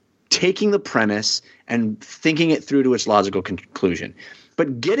taking the premise and thinking it through to its logical conclusion.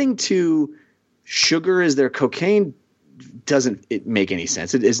 But getting to sugar is their cocaine doesn't make any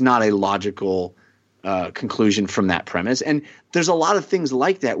sense. It is not a logical conclusion from that premise. And there's a lot of things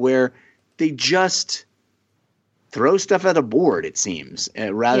like that where they just throw stuff at a board, it seems,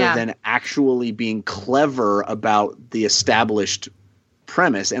 rather than actually being clever about the established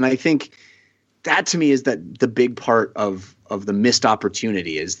premise. And I think that to me is that the big part of the missed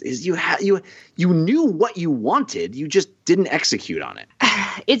opportunity is you knew what you wanted, you just didn't execute on it.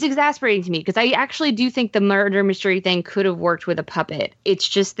 It's exasperating to me because I actually do think the murder mystery thing could have worked with a puppet. It's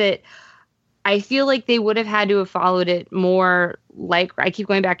just that I feel like they would have had to have followed it more like, I keep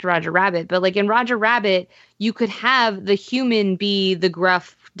going back to Roger Rabbit, but like in Roger Rabbit, you could have the human be the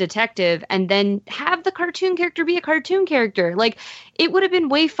gruff detective and then have the cartoon character be a cartoon character. Like, it would have been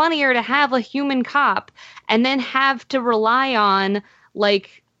way funnier to have a human cop and then have to rely on,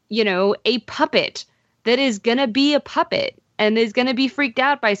 like, a puppet that is going to be a puppet and is going to be freaked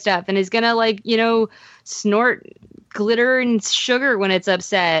out by stuff and is going to, snort glitter and sugar when it's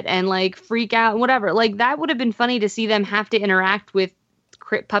upset and like freak out and whatever. Like, that would have been funny to see them have to interact with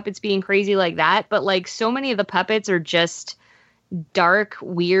puppets being crazy like that. But like, so many of the puppets are just dark,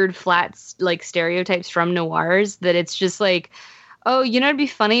 weird, flat, like stereotypes from noirs that it's just like, oh, it'd be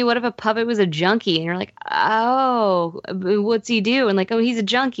funny. What if a puppet was a junkie? And you're like, oh, what's he do? And like, oh, he's a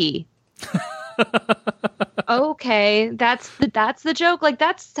junkie. Okay, that's the joke. Like,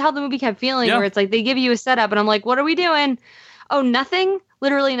 that's how the movie kept feeling, where it's like they give you a setup and I'm like, what are we doing? Oh, nothing,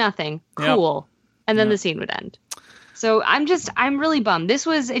 literally nothing. Cool. And then the scene would end. So I'm really bummed. This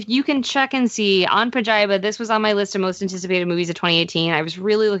was, if you can check and see on Pajiba, this was on my list of most anticipated movies of 2018. I was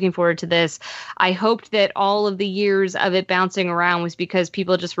really looking forward to this. I hoped that all of the years of it bouncing around was because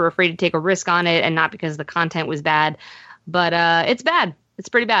people just were afraid to take a risk on it and not because the content was bad. But it's bad. It's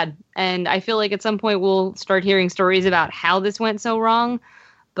pretty bad. And I feel like at some point we'll start hearing stories about how this went so wrong.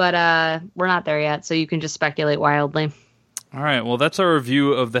 But we're not there yet, so you can just speculate wildly. All right. Well, that's our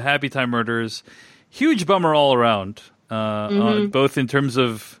review of the Happytime Murders. Huge bummer all around, both in terms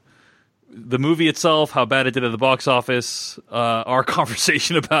of the movie itself, how bad it did at the box office, our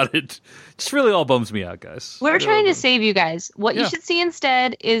conversation about it. Just really all bums me out, guys. We're trying to save you guys. What you should see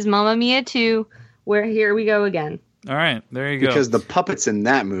instead is Mamma Mia 2, where here we go again. All right, there you go. Because the puppets in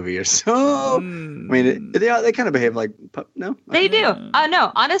that movie are so... I mean, they kind of behave like... No? They do.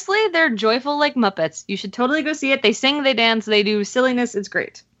 No, honestly, they're joyful like Muppets. You should totally go see it. They sing, they dance, they do silliness. It's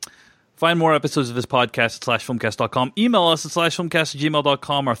great. Find more episodes of this podcast at /filmcast.com. Email us at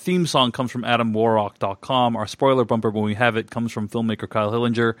 /filmcast@gmail.com. Our theme song comes from AdamWarrock.com. Our spoiler bumper, when we have it, comes from filmmaker Kyle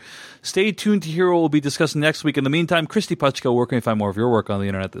Hillinger. Stay tuned to hear what we'll be discussing next week. In the meantime, Christy Puchko, where can we find more of your work on the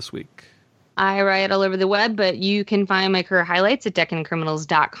internet this week? I write all over the web, but you can find my career highlights at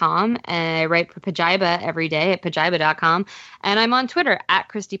decadentcriminals.com. And I write for Pajiba every day at pajiba.com. And I'm on Twitter at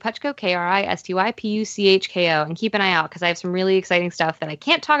Christy Puchko, KristyPuchko. And keep an eye out because I have some really exciting stuff that I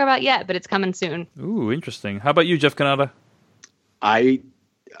can't talk about yet, but it's coming soon. Ooh, interesting. How about you, Jeff Canada? I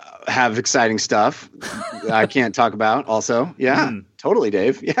have exciting stuff I can't talk about also. Yeah, totally,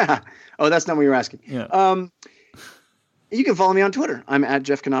 Dave. Yeah. Oh, that's not what you were asking. Yeah. You can follow me on Twitter. I'm at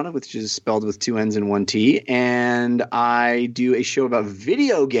Jeff Canada, which is spelled with 2 N's and 1 T. And I do a show about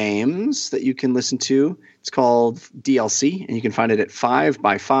video games that you can listen to. It's called DLC, and you can find it at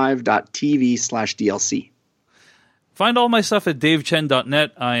 5by5.tv/DLC. Find all my stuff at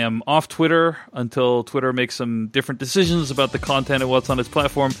davechen.net. I am off Twitter until Twitter makes some different decisions about the content and what's on its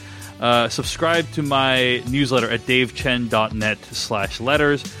platform. Subscribe to my newsletter at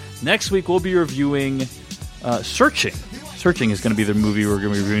davechen.net/letters. Next week, we'll be reviewing Searching. Searching is going to be the movie we're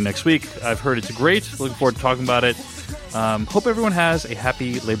going to be reviewing next week. I've heard it's great. Looking forward to talking about it. Hope everyone has a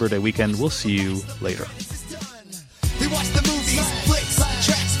happy Labor Day weekend. We'll see you later.